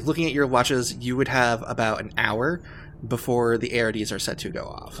 like looking at your watches, you would have about an hour before the ARDs are set to go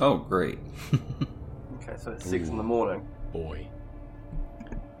off. Oh, great. Okay, so it's 6 in the morning. Boy.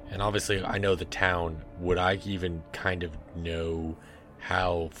 And obviously, I know the town. Would I even kind of know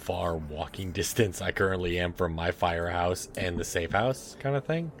how far walking distance I currently am from my firehouse and the safe house kind of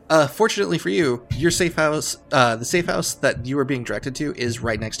thing? Fortunately for you, your safe house, the safe house that you are being directed to is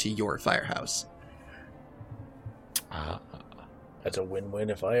right next to your firehouse. That's a win-win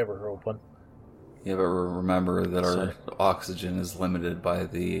if I ever heard one. Yeah, but remember that our oxygen is limited by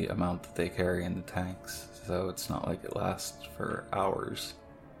the amount that they carry in the tanks, so it's not like it lasts for hours.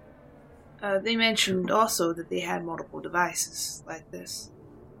 They mentioned also that they had multiple devices like this.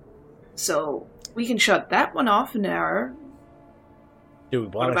 So, we can shut that one off in an hour. Do we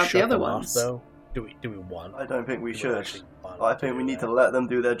want to shut them off, though? Do we want? I don't think we should. I think we need to let them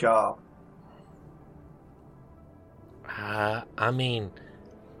do their job. I mean...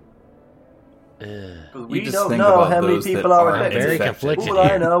 Because we just don't think know about how many those that people are aren't affected. very conflicted All I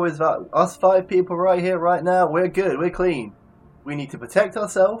here. know is that us 5 people right here, right now, we're good, we're clean. We need to protect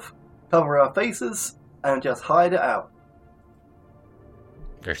ourselves, cover our faces, and just hide it out.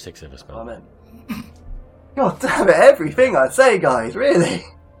 There's 6 of us, Bill. Amen. God damn it, everything I say, guys, really.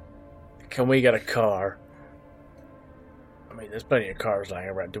 Can we get a car? I mean, there's plenty of cars lying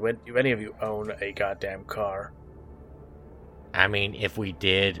around. Do any of you own a goddamn car? I mean, if we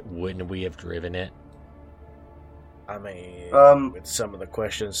did, wouldn't we have driven it? I mean, with some of the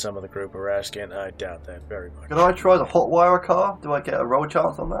questions some of the group are asking, I doubt that very much. Can I try to hotwire a car? Do I get a roll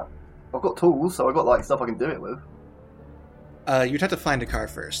chance on that? I've got tools, so I've got like stuff I can do it with. You'd have to find a car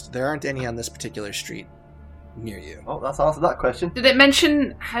first. There aren't any on this particular street near you. Oh, that's answered that question. Did it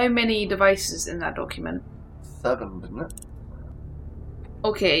mention how many devices in that document? 7, didn't it?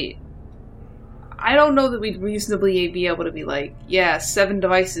 Okay. I don't know that we'd reasonably be able to be like, yeah, 7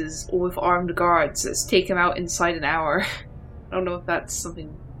 devices with armed guards. Let's take them out inside an hour. I don't know if that's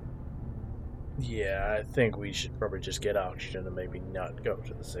something... Yeah, I think we should probably just get oxygen and maybe not go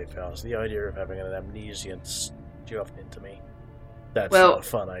to the safe house. The idea of having an amnesian stuffed into me, that's not a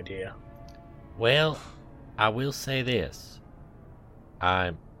fun idea. Well, I will say this.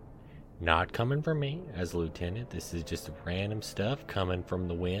 I'm not coming from me as a lieutenant. This is just random stuff coming from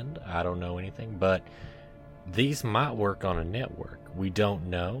the wind. I don't know anything, but these might work on a network. We don't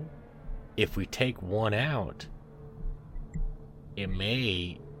know. If we take one out, it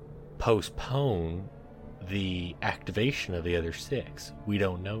may postpone the activation of the other 6. We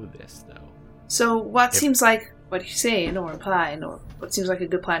don't know this, though. So what seems like what you're saying or implying, or what seems like a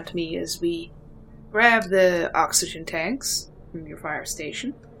good plan to me, is we grab the oxygen tanks from your fire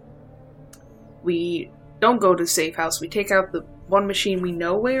station. We don't go to the safe house. We take out the one machine we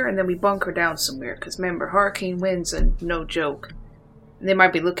know where, and then we bunker down somewhere. Because remember, hurricane winds are no joke. And they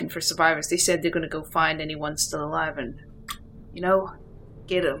might be looking for survivors. They said they're going to go find anyone still alive and,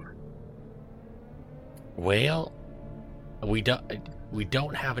 get them. Well, we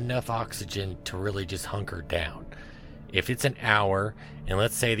don't have enough oxygen to really just hunker down. If it's an hour, and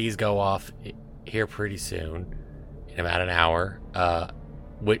let's say these go off here pretty soon, in about an hour.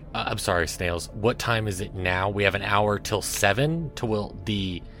 I'm sorry, Snails. What time is it now? We have an hour till 7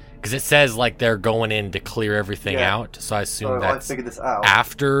 because it says like they're going in to clear everything out. So I assume that's I figured this out.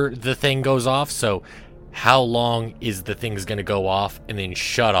 after the thing goes off. So how long is the thing's going to go off and then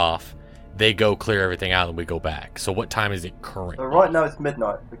shut off? they go clear everything out and we go back. So what time is it currently? So right now it's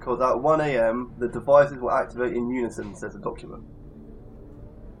midnight, because at 1 a.m. the devices will activate in unison, says the document.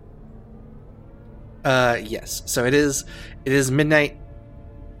 Yes. So it is midnight.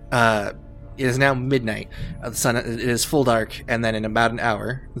 It is now midnight. The sun, it is full dark, and then in about an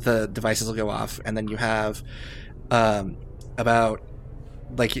hour, the devices will go off, and then you have, about,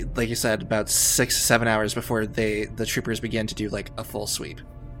 like you said, about 6-7 hours before the troopers begin to do like a full sweep.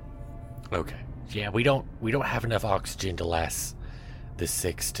 Okay. Yeah, we don't have enough oxygen to last the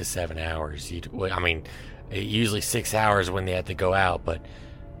 6 to 7 hours. I mean, usually 6 hours when they have to go out, but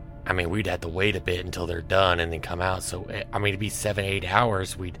I mean, we'd have to wait a bit until they're done and then come out. So, I mean, it'd be 7-8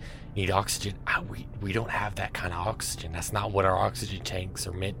 hours. We'd need oxygen. We don't have that kind of oxygen. That's not what our oxygen tanks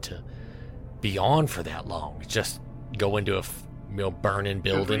are meant to be on for that long. It's just go into a burning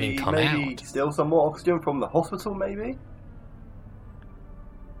building and come maybe out. Steal some more oxygen from the hospital, maybe?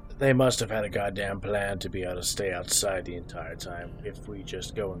 They must have had a goddamn plan to be able to stay outside the entire time. If we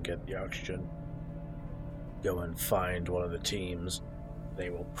just go and get the oxygen, go and find one of the teams, they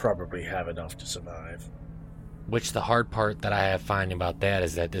will probably have enough to survive. Which the hard part that I have finding about that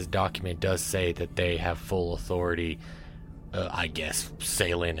is that this document does say that they have full authority. I guess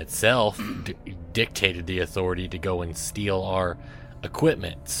Salin itself dictated the authority to go and steal our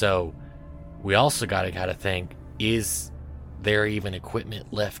equipment. So we also gotta think, is there even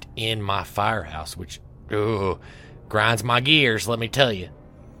equipment left in my firehouse? Which grinds my gears, let me tell you.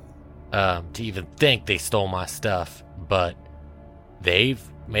 To even think they stole my stuff, but they've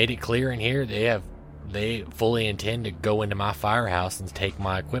made it clear in here they fully intend to go into my firehouse and take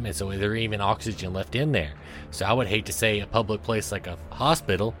my equipment. So is there even oxygen left in there? So I would hate to say a public place like a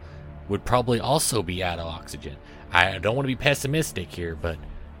hospital would probably also be out of oxygen. I don't want to be pessimistic here, but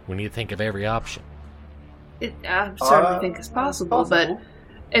we need to think of every option. I certainly think it's possible, but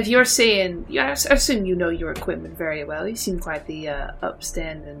if you're saying, I assume you know your equipment very well. You seem quite the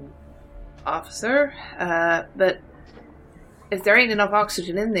upstanding officer, but if there ain't enough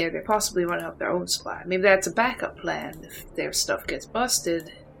oxygen in there, they possibly run out their own supply. Maybe that's a backup plan. If their stuff gets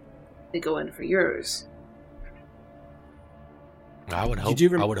busted, they go in for yours. I would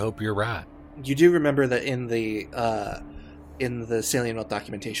hope you're right. You do remember that in the Salient Note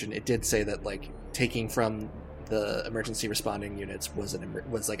documentation, it did say that like taking from the emergency responding units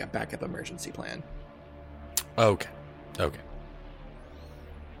was like a backup emergency plan. Okay. All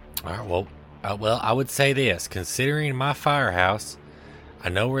right. Well, I would say this: considering my firehouse, I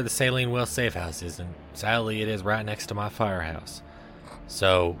know where the Saline Well safe house is, and sadly, it is right next to my firehouse.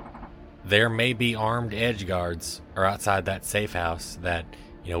 So there may be armed edge guards or outside that safe house that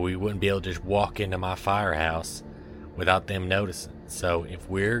we wouldn't be able to just walk into my firehouse without them noticing. So if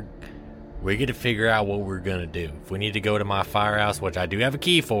we get to figure out what we're gonna do. If we need to go to my firehouse, which I do have a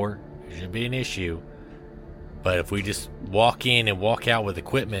key for, it shouldn't be an issue. But if we just walk in and walk out with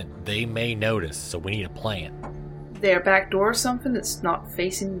equipment, they may notice. So we need a plan. Their back door or something that's not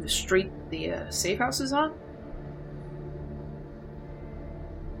facing the street the safe house is on?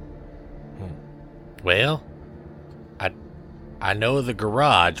 Well, I know the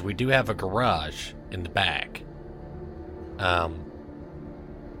garage. We do have a garage in the back.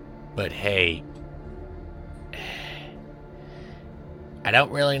 But hey, I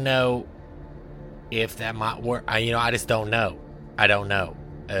don't really know if that might work. I just don't know. I don't know.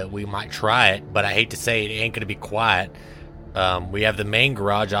 We might try it, but I hate to say it ain't going to be quiet. We have the main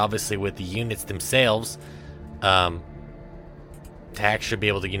garage, obviously, with the units themselves. TAC should be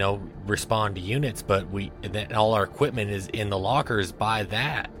able to, respond to units, but all our equipment is in the lockers by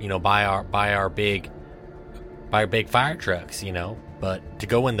that, by our big fire trucks, But to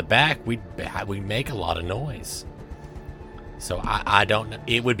go in the back, we'd make a lot of noise. So I don't know.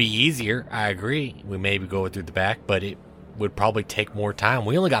 It would be easier. I agree. We maybe go through the back, but it would probably take more time.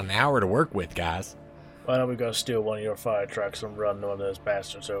 We only got an hour to work with, guys. Why don't we go steal one of your fire trucks and run one of those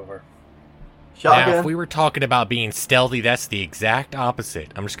bastards over? Now, if we were talking about being stealthy, that's the exact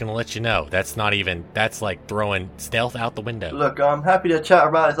opposite. I'm just going to let you know. That's like throwing stealth out the window. Look, I'm happy to chat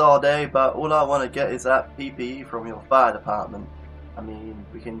about this all day, but all I want to get is that PPE from your fire department. I mean,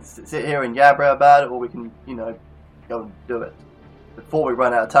 we can sit here and yabber about it, or we can, go and do it before we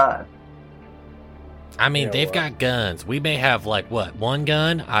run out of time. I mean, they've got guns. We may have, one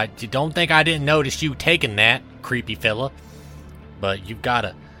gun? I don't think I didn't notice you taking that, creepy fella. But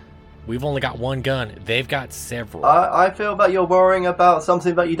we've only got one gun. They've got several. I feel that you're worrying about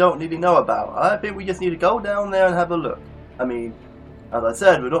something that you don't really know about. I think we just need to go down there and have a look. I mean, as I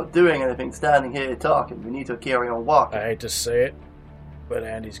said, we're not doing anything standing here talking. We need to carry on walking. I hate to say it, but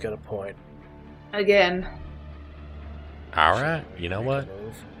Andy's got a point. Again. All right. You know what?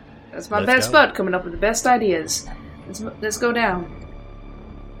 That's my Let's best go. bud coming up with the best ideas. Let's go down.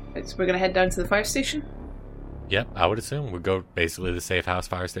 Right, so we're gonna head down to the fire station? Yep, I would assume we'd go basically the safe house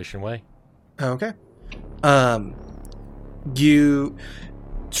fire station way. Okay.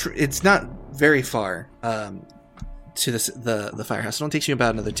 It's not very far to the firehouse. It only takes you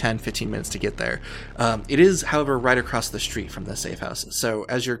about another 10-15 minutes to get there. It is, however, right across the street from the safe house. So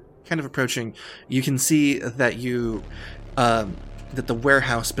as you're kind of approaching, you can see that that the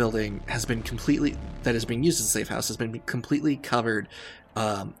warehouse building that is being used as a safe house has been completely covered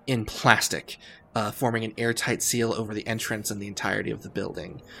in plastic, forming an airtight seal over the entrance and the entirety of the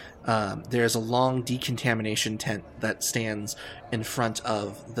building. There's a long decontamination tent that stands in front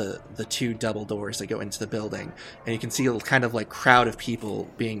of the two double doors that go into the building, and you can see a kind of like crowd of people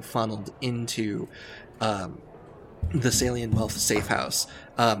being funneled into the Salient Wealth safe house.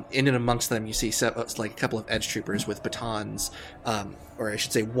 In and amongst them, you see like a couple of edge troopers with batons, or I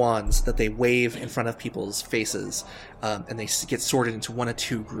should say wands, that they wave in front of people's faces, and they get sorted into one of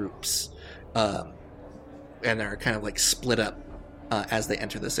two groups, and are kind of like split up as they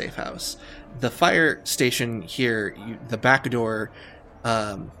enter the safe house. The fire station here, the back door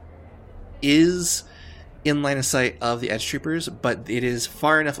is in line of sight of the edge troopers, but it is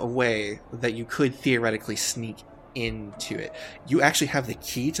far enough away that you could theoretically sneak into it. You actually have the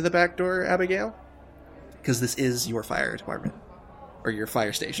key to the back door, Abigail, because this is your fire department, or your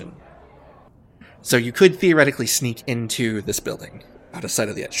fire station. So you could theoretically sneak into this building out of sight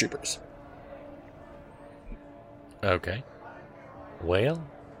of the edge troopers. Okay. Well,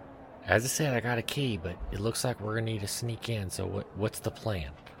 as I said, I got a key, but it looks like we're gonna need to sneak in. So what's the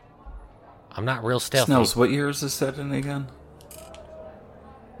plan? I'm not real stealthy. Snells, what year is this set in again?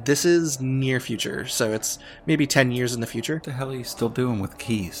 This is near future, so it's maybe 10 years in the future. What the hell are you still doing with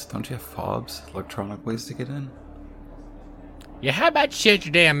keys? Don't you have fobs, electronic ways to get in? Yeah, how about you shut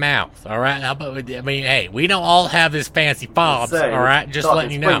your damn mouth, all right? I mean, hey, we don't all have this fancy fobs, all right? Just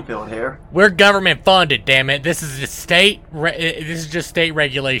letting you know. Here. We're government funded, damn it. This is just state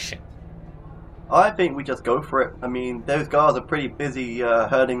regulation. I think we just go for it. I mean, those guards are pretty busy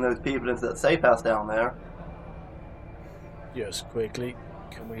herding those people into that safe house down there. Yes, quickly.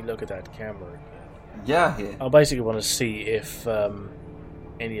 Can we look at that camera again? Yeah. I basically want to see if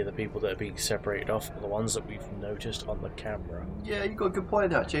any of the people that are being separated off are the ones that we've noticed on the camera. Yeah, you got a good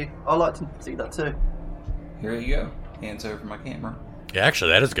point, actually. I'd like to see that too. Here you go. Hands over my camera. Yeah,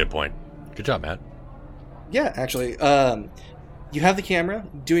 actually, that is a good point. Good job, Matt. Yeah, actually, you have the camera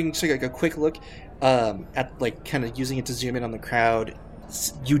doing like a quick look at like kind of using it to zoom in on the crowd.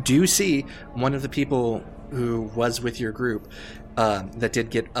 You do see one of the people who was with your group that did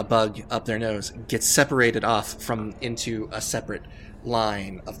get a bug up their nose get separated off into a separate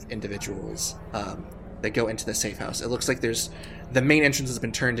line of individuals that go into the safe house. It looks like the main entrance has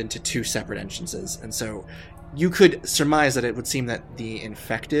been turned into two separate entrances, and so you could surmise that it would seem that the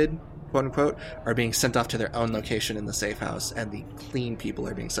infected, quote unquote, are being sent off to their own location in the safe house, and the clean people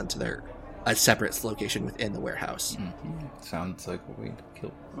are being sent to a separate location within the warehouse. Mm-hmm. Sounds like a way to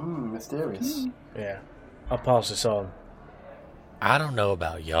kill. Mysterious. Yeah. I'll pass this on. I don't know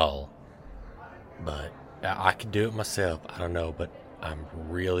about y'all, but I could do it myself. I don't know, but I'm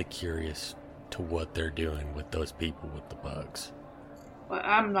really curious to what they're doing with those people with the bugs. Well,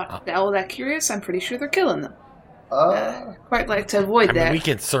 I'm not all that curious. I'm pretty sure they're killing them. Quite like to avoid I that. mean, we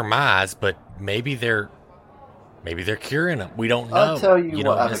can surmise, but maybe they're curing them. We don't know. I'll tell you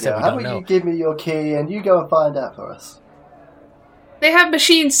what, Abigail. How about you give me your key and you go and find out for us? They have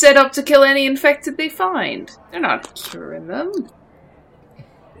machines set up to kill any infected they find. They're not curing them.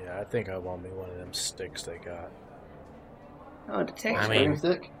 Yeah, I think I want me one of them sticks they got. Oh, detection. I mean,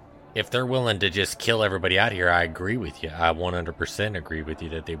 if they're willing to just kill everybody out here, I agree with you. I 100% agree with you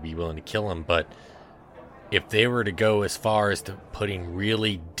that they'd be willing to kill them. But if they were to go as far as to putting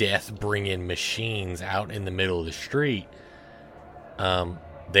really death-bringing machines out in the middle of the street,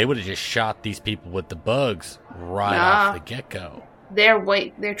 they would have just shot these people with the bugs right off the get-go.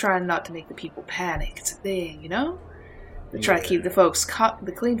 They're trying not to make the people panic. It's a thing, you know? They try to keep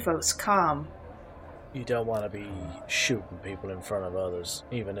the clean folks calm. You don't want to be shooting people in front of others,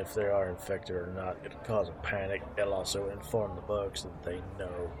 even if they are infected or not. It'll cause a panic. It'll also inform the bugs that they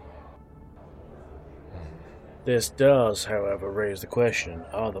know. This does, however, raise the question,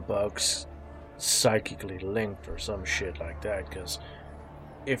 are the bugs psychically linked or some shit like that? Because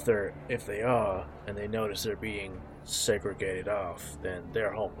if they are, and they notice they're being segregated off, then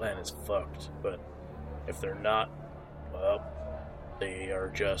their whole plan is fucked. But if they're not, well, they are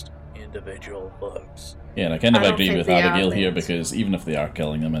just individual bugs. Yeah, and I kind of agree with Abigail here, because even if they are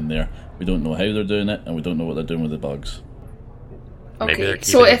killing them in there, we don't know how they're doing it, and we don't know what they're doing with the bugs. Maybe they're Okay,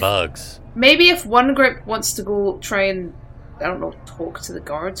 keeping so the if bugs. maybe if one group wants to go try and, I don't know, talk to the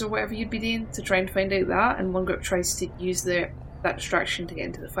guards or whatever you'd be doing to try and find out that, and one group tries to use that distraction to get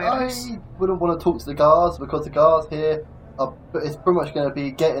into the firehouse. I wouldn't want to talk to the guards because the guards here it's pretty much going to be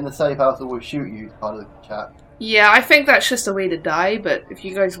get in the safe house or we'll shoot you kind of chat. Yeah, I think that's just a way to die, but if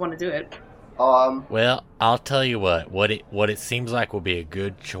you guys want to do it. Well, I'll tell you what it seems like will be a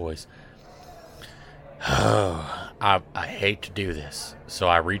good choice. I hate to do this. So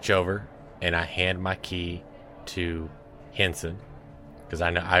I reach over and I hand my key to Henson. Because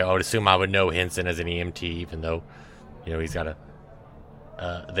I would assume I would know Henson as an EMT, even though, he's got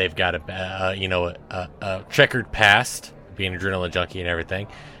they've got a checkered past, being an adrenaline junkie and everything.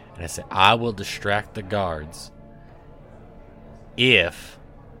 And I said, I will distract the guards if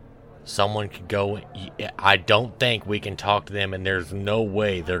someone could go. I don't think we can talk to them, and there's no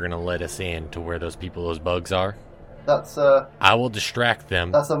way they're going to let us in to where those bugs are. I will distract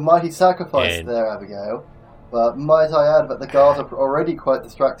them. That's a mighty sacrifice there, Abigail. But might I add that the guards are already quite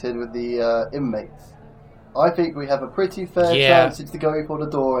distracted with the inmates. I think we have a pretty fair chance to going for the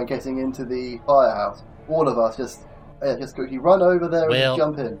door and getting into the firehouse. All of us just quickly run over there and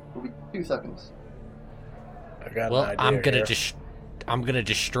jump in. It'll be 2 seconds. I got an idea I'm gonna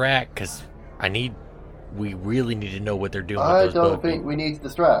distract because we really need to know what they're doing. I with those don't think we need to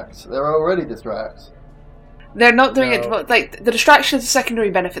distract. They're already distract. They're not doing it, but like the distraction is a secondary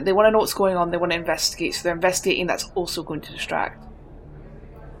benefit. They want to know what's going on. They want to investigate, so they're investigating. That's also going to distract.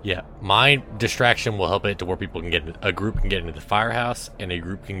 Yeah, my distraction will help it to where people a group can get into the firehouse, and a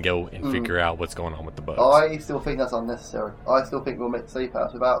group can go and figure out what's going on with the bugs. I still think that's unnecessary. I still think we'll make the safe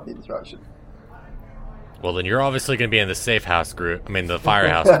house without the distraction. Well, then you're obviously going to be in the safe house group. I mean, the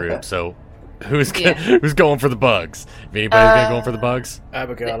firehouse group. So, who's going for the bugs? If anybody's going to go for the bugs?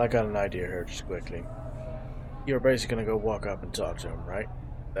 Abigail, I got an idea here, just quickly. You're basically going to go walk up and talk to him, right?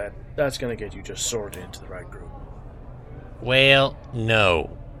 That's going to get you just sorted into the right group. Well,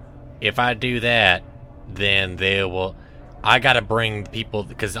 no. If I do that, then they will. I got to bring people,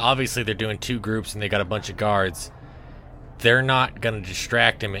 because obviously they're doing 2 groups and they got a bunch of guards. They're not going to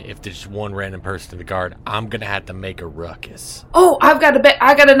distract him if there's one random person in the guard. I'm going to have to make a ruckus. Oh, I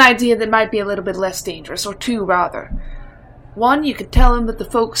got an idea that might be a little bit less dangerous, or 2 rather. 1, you could tell him that the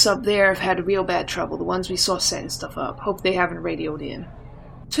folks up there have had real bad trouble, the ones we saw setting stuff up. Hope they haven't radioed in.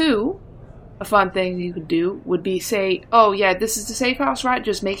 2, a fun thing you could do would be say, oh yeah, this is the safe house, right?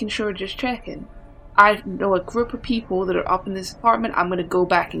 Just making sure, just checking. I know a group of people that are up in this apartment. I'm going to go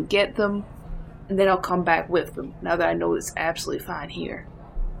back and get them, and then I'll come back with them, now that I know it's absolutely fine here.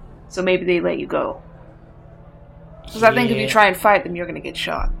 So maybe they let you go. Because I think if you try and fight them, you're going to get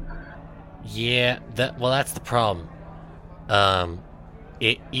shot. Yeah, that's the problem.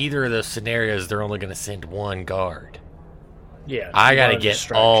 Either of those scenarios, they're only going to send 1 guard. Yeah, I got to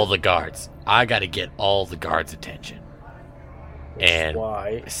get all the guards. I got to get all the guards' attention. And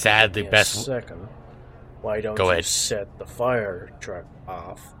why, sadly, why don't you set the fire truck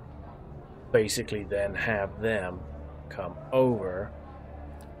off? Basically, then have them come over.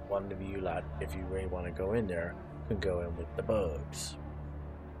 One of you, like, if you really want to go in there, can go in with the bugs.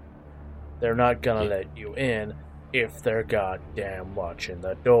 They're not gonna let you in if they're goddamn watching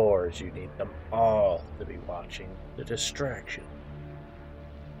the doors. You need them all to be watching the distraction.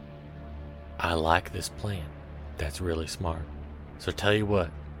 I like this plan. That's really smart. So tell you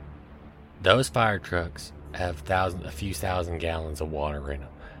what, those fire trucks have a few thousand gallons of water in them.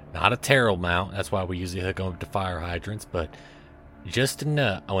 Not a terrible amount. That's why we usually hook them up to fire hydrants, but just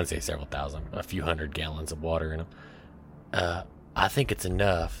enough. I wouldn't say several thousand, a few hundred gallons of water in them. I think it's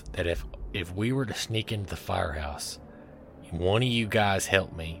enough that if we were to sneak into the firehouse, one of you guys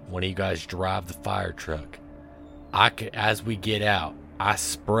help me, one of you guys drive the fire truck, as we get out, I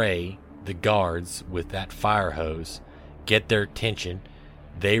spray the guards with that fire hose, get their attention.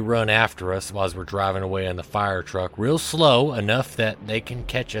 They run after us while we're driving away in the fire truck, real slow, enough that they can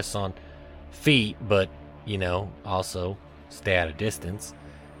catch us on feet, but, also stay at a distance.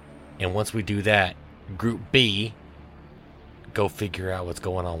 And once we do that, Group B, go figure out what's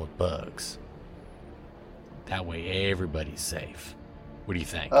going on with bugs. That way everybody's safe. What do you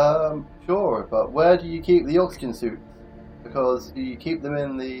think? Sure, but where do you keep the oxygen suits? Because do you keep them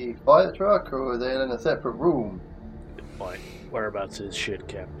in the fire truck, or are they in a separate room? Good point. Whereabouts is shit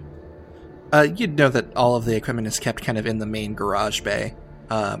kept? You'd know that all of the equipment is kept kind of in the main garage bay.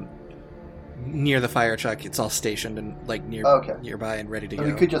 Near the fire truck, it's all stationed and nearby and ready to go.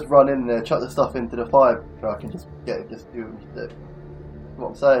 We could just run in there, chuck the stuff into the fire truck, and just do it. What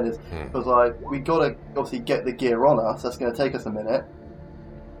I'm saying is, because we gotta obviously get the gear on us. That's going to take us a minute.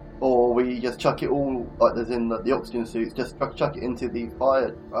 or we just chuck it all, like there's in the oxygen suits, just chuck it into the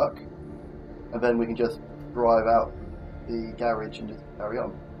fire truck, and then we can just drive out the garage and just carry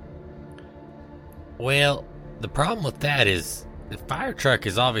on. Well, the problem with that is the fire truck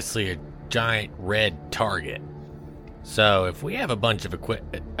is obviously a giant red target. So if we have a bunch of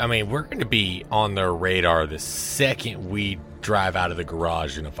equipment, I mean, we're going to be on their radar the second we drive out of the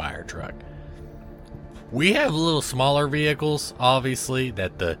garage in a fire truck. We have little smaller vehicles, obviously,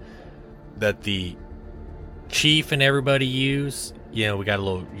 that the chief and everybody use. You know, we got a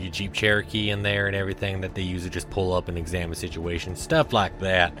little Jeep Cherokee in there and everything that they use to just pull up and examine situations, stuff like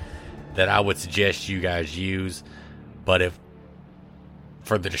that I would suggest you guys use. But if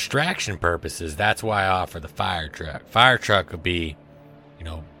for the distraction purposes, that's why I offer the fire truck. Fire truck would be, you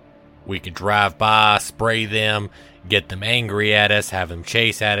know, we could drive by, spray them, get them angry at us, have them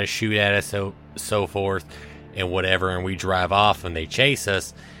chase at us, shoot at us, so forth, and whatever, and we drive off and they chase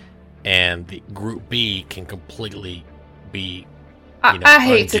us, and the group B can completely be, you know, I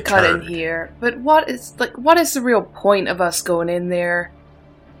hate to cut in undeterred. here, but what is the real point of us going in there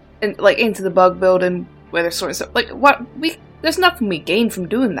and like into the bug building where there's sort of stuff? Like there's nothing we gain from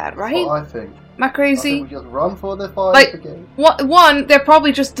doing that, right? That's what I think. Am I crazy? I think we just run for the fire Like, again. One, they're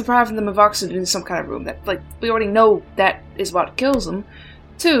probably just depriving them of oxygen in some kind of room. That, like, we already know that is what kills them.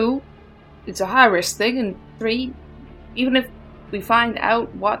 2, it's a high-risk thing. And 3, even if we find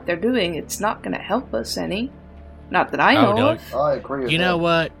out what they're doing, it's not going to help us any. Not that I know Doug, of. I agree with you that. know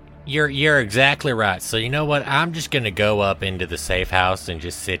what? You're exactly right. So you know what? I'm just going to go up into the safe house and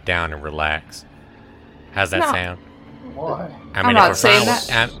just sit down and relax. How's that No. sound? Why? I'm not saying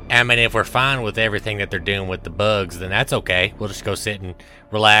that. I mean, if we're fine with everything that they're doing with the bugs, then that's okay. We'll just go sit and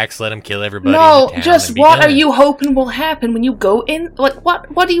relax, let them kill everybody. No, in the town just and be what done. are you hoping will happen when you go in? Like,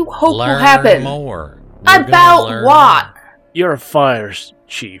 what do you hope Learn will happen? more. We're gonna About learn what? You're a fire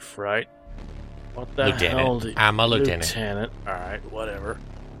chief, right? What the Lieutenant. hell do I'm a lieutenant. Lieutenant. Alright, whatever.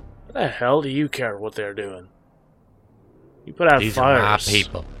 What the hell do you care what they're doing? You put out These fires. are my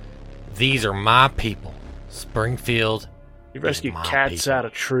people. These are my people. Springfield. You rescue my cats people. out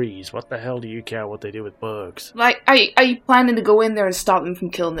of trees. What the hell do you care what they do with bugs? Like, are you planning to go in there and stop them from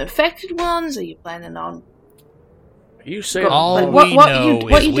killing the infected ones? Are you planning on... Are you saying All Like, we what know you-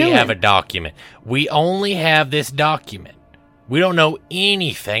 what is you we doing? have a document. We only have this document. We don't know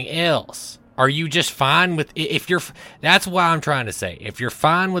anything else. Are you just fine with if you're? That's why I'm trying to say. If you're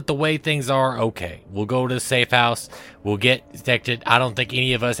fine with the way things are, okay. We'll go to the safe house. We'll get detected. I don't think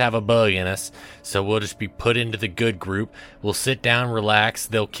any of us have a bug in us, so we'll just be put into the good group. We'll sit down, relax.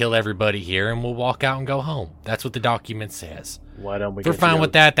 They'll kill everybody here, and we'll walk out and go home. That's what the document says. why don't we If we're get fine the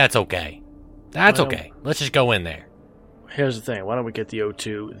with that, that's okay. That's Well- okay. Let's just go in there. Here's the thing, why don't we get the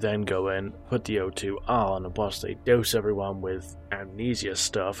O2, then go in, put the O2 on, and plus they dose everyone with amnesia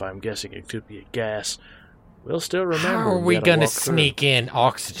stuff, I'm guessing it could be a gas. We'll still remember. How are when we gotta going to walk through. sneak in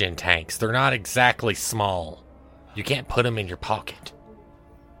oxygen tanks? They're not exactly small. You can't put them in your pocket.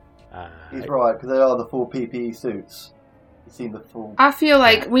 He's right, because they are the full PPE suits. You've seen the full... I feel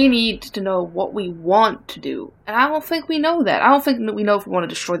like we need to know what we want to do. And I don't think we know that. I don't think we know if we want to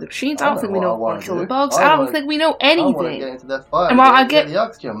destroy the machines. I don't think we know if we want to kill the bugs. I don't think we know I want to anything. get into that fire And while I get get- the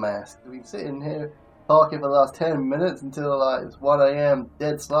oxygen mask. We've been sitting here talking for the last 10 minutes until like it's 1 a.m.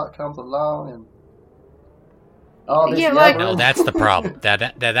 Dead slot comes along and... Oh, Yeah, like- No, that's the problem.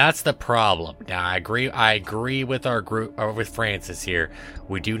 That's the problem. Now, I agree with our group, or with Francis here.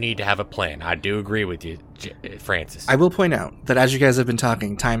 We do need to have a plan. I do agree with you, Francis. I will point out that as you guys have been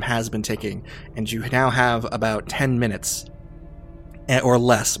talking, time has been ticking, and you now have about 10 minutes or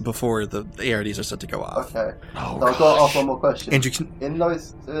less before the ARDs are set to go off. Okay. Oh, So I've got to ask one more question. And you can. In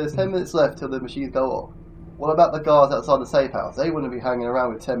those, there's 10 minutes left till the machines go off. What about the guards outside the safe house? They wouldn't be hanging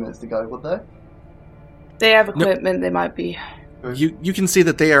around with 10 minutes to go, would they? They have equipment, they might be. You can see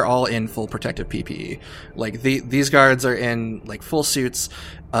that they are all in full protective PPE. Like these guards are in like full suits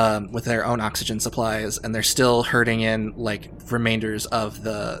with their own oxygen supplies, and they're still herding in like remainders of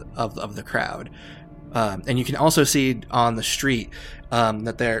the crowd. And you can also see on the street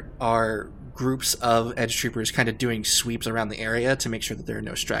that there are groups of edge troopers kind of doing sweeps around the area to make sure that there are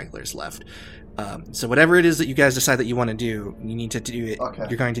no stragglers left. So whatever it is that you guys decide that you want to do, you need to do it. Okay.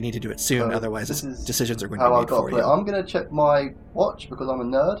 You're going to need to do it soon, So otherwise this is decisions are going to How be I made got for to play. you. I'm going to check my watch because I'm a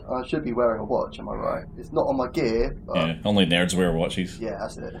nerd. I should be wearing a watch, am I right? It's not on my gear, but Yeah, only nerds wear watches. yeah,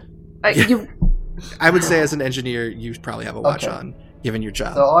 that's it. You, I would say as an engineer, you probably have a watch Okay. on, given your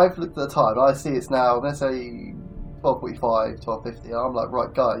job. So I've looked at the time. I see it's now, let's say 12:45, 12:50. I'm like,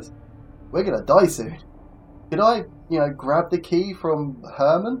 right, guys, we're going to die soon. Could I, grab the key from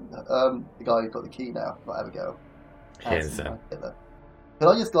Herman? The guy who got the key now, not Abigail. Hanson. Can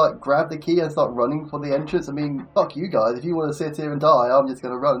I just like grab the key and start running for the entrance? I mean, fuck you guys. If you want to sit here and die, I'm just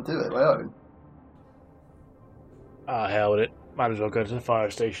going to run to it my own. Ah, hell with it. Might as well go to the fire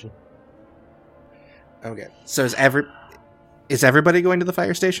station. Okay. So is everybody going to the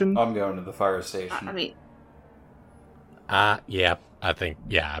fire station? I'm going to the fire station. I mean, Yeah, I think,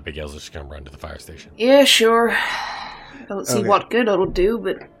 Abigail's just gonna run to the fire station. yeah, sure. I don't see what good it'll do,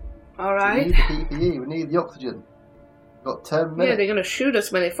 but We alright. need the PPE. We need the oxygen. We've got 10 minutes. Yeah, they're gonna shoot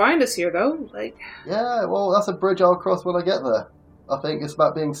us when they find us here, though. Like, Yeah, well, that's a bridge I'll cross when I get there. I think it's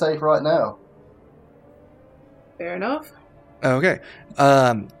about being safe right now. fair enough. Okay.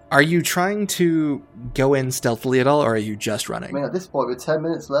 Are you trying to go in stealthily at all, or are you just I running? mean, at this point, with 10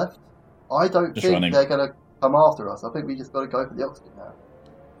 minutes left, I don't Just think running. they're going to come after us. I think we just got to go for the oxygen now.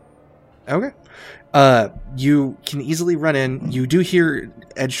 Okay. You can easily run in. You do hear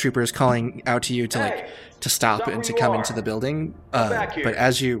edge troopers calling out to you to to stop and to come into the building. But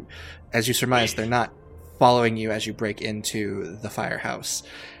as you surmise, they're not following you as you break into the firehouse.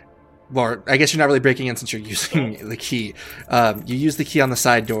 Well, I guess you're not really breaking in since you're using the key. You use the key on the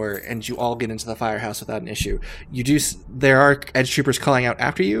side door, and you all get into the firehouse without an issue. There are edge troopers calling out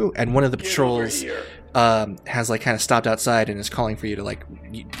after you, and one of the patrols has like kind of stopped outside and is calling for you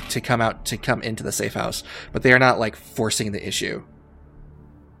to come into the safe house. But they are not like forcing the issue.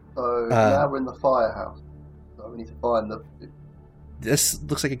 So now we're in the firehouse. So we need to find the... This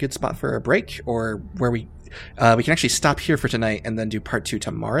looks like a good spot for a break, or where we can actually stop here for tonight and then do part 2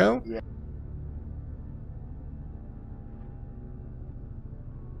 tomorrow. Yeah.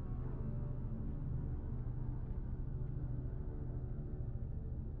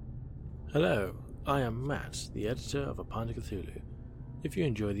 Hello, I am Matt, the editor of A Pint of Cthulhu. If you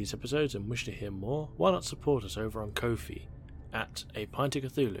enjoy these episodes and wish to hear more, why not support us over on Ko-fi at A Pint of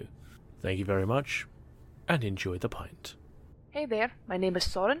Cthulhu. Thank you very much, and enjoy the pint. Hey there, my name is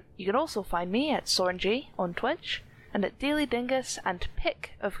Soren. You can also find me at SorenJ on Twitch, and at Daily Dingus and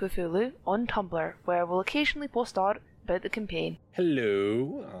Pick of Cthulhu on Tumblr, where I will occasionally post art about the campaign.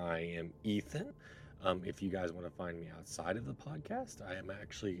 Hello, I am Ethan. If you guys want to find me outside of the podcast, I am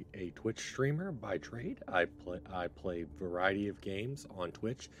actually a Twitch streamer by trade. I play a variety of games on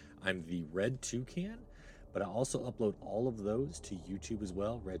Twitch. I'm the Red Toucan, but I also upload all of those to YouTube as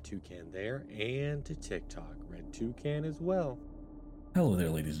well, Red Toucan there, and to TikTok, Red Toucan as well. Hello there,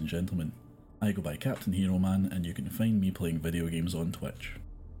 ladies and gentlemen. I go by Captain Hero Man, and you can find me playing video games on Twitch.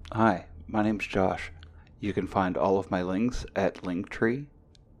 Hi, my name's Josh. You can find all of my links at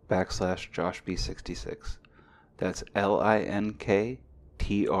linktree/JoshB66. That's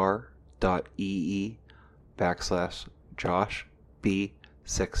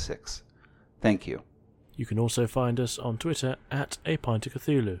linktr.ee/JoshB66. Thank you. You can also find us on Twitter at A Pint of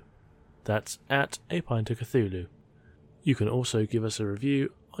Cthulhu. That's at A Pint of Cthulhu. You can also give us a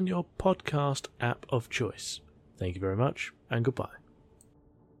review on your podcast app of choice. Thank you very much, and goodbye.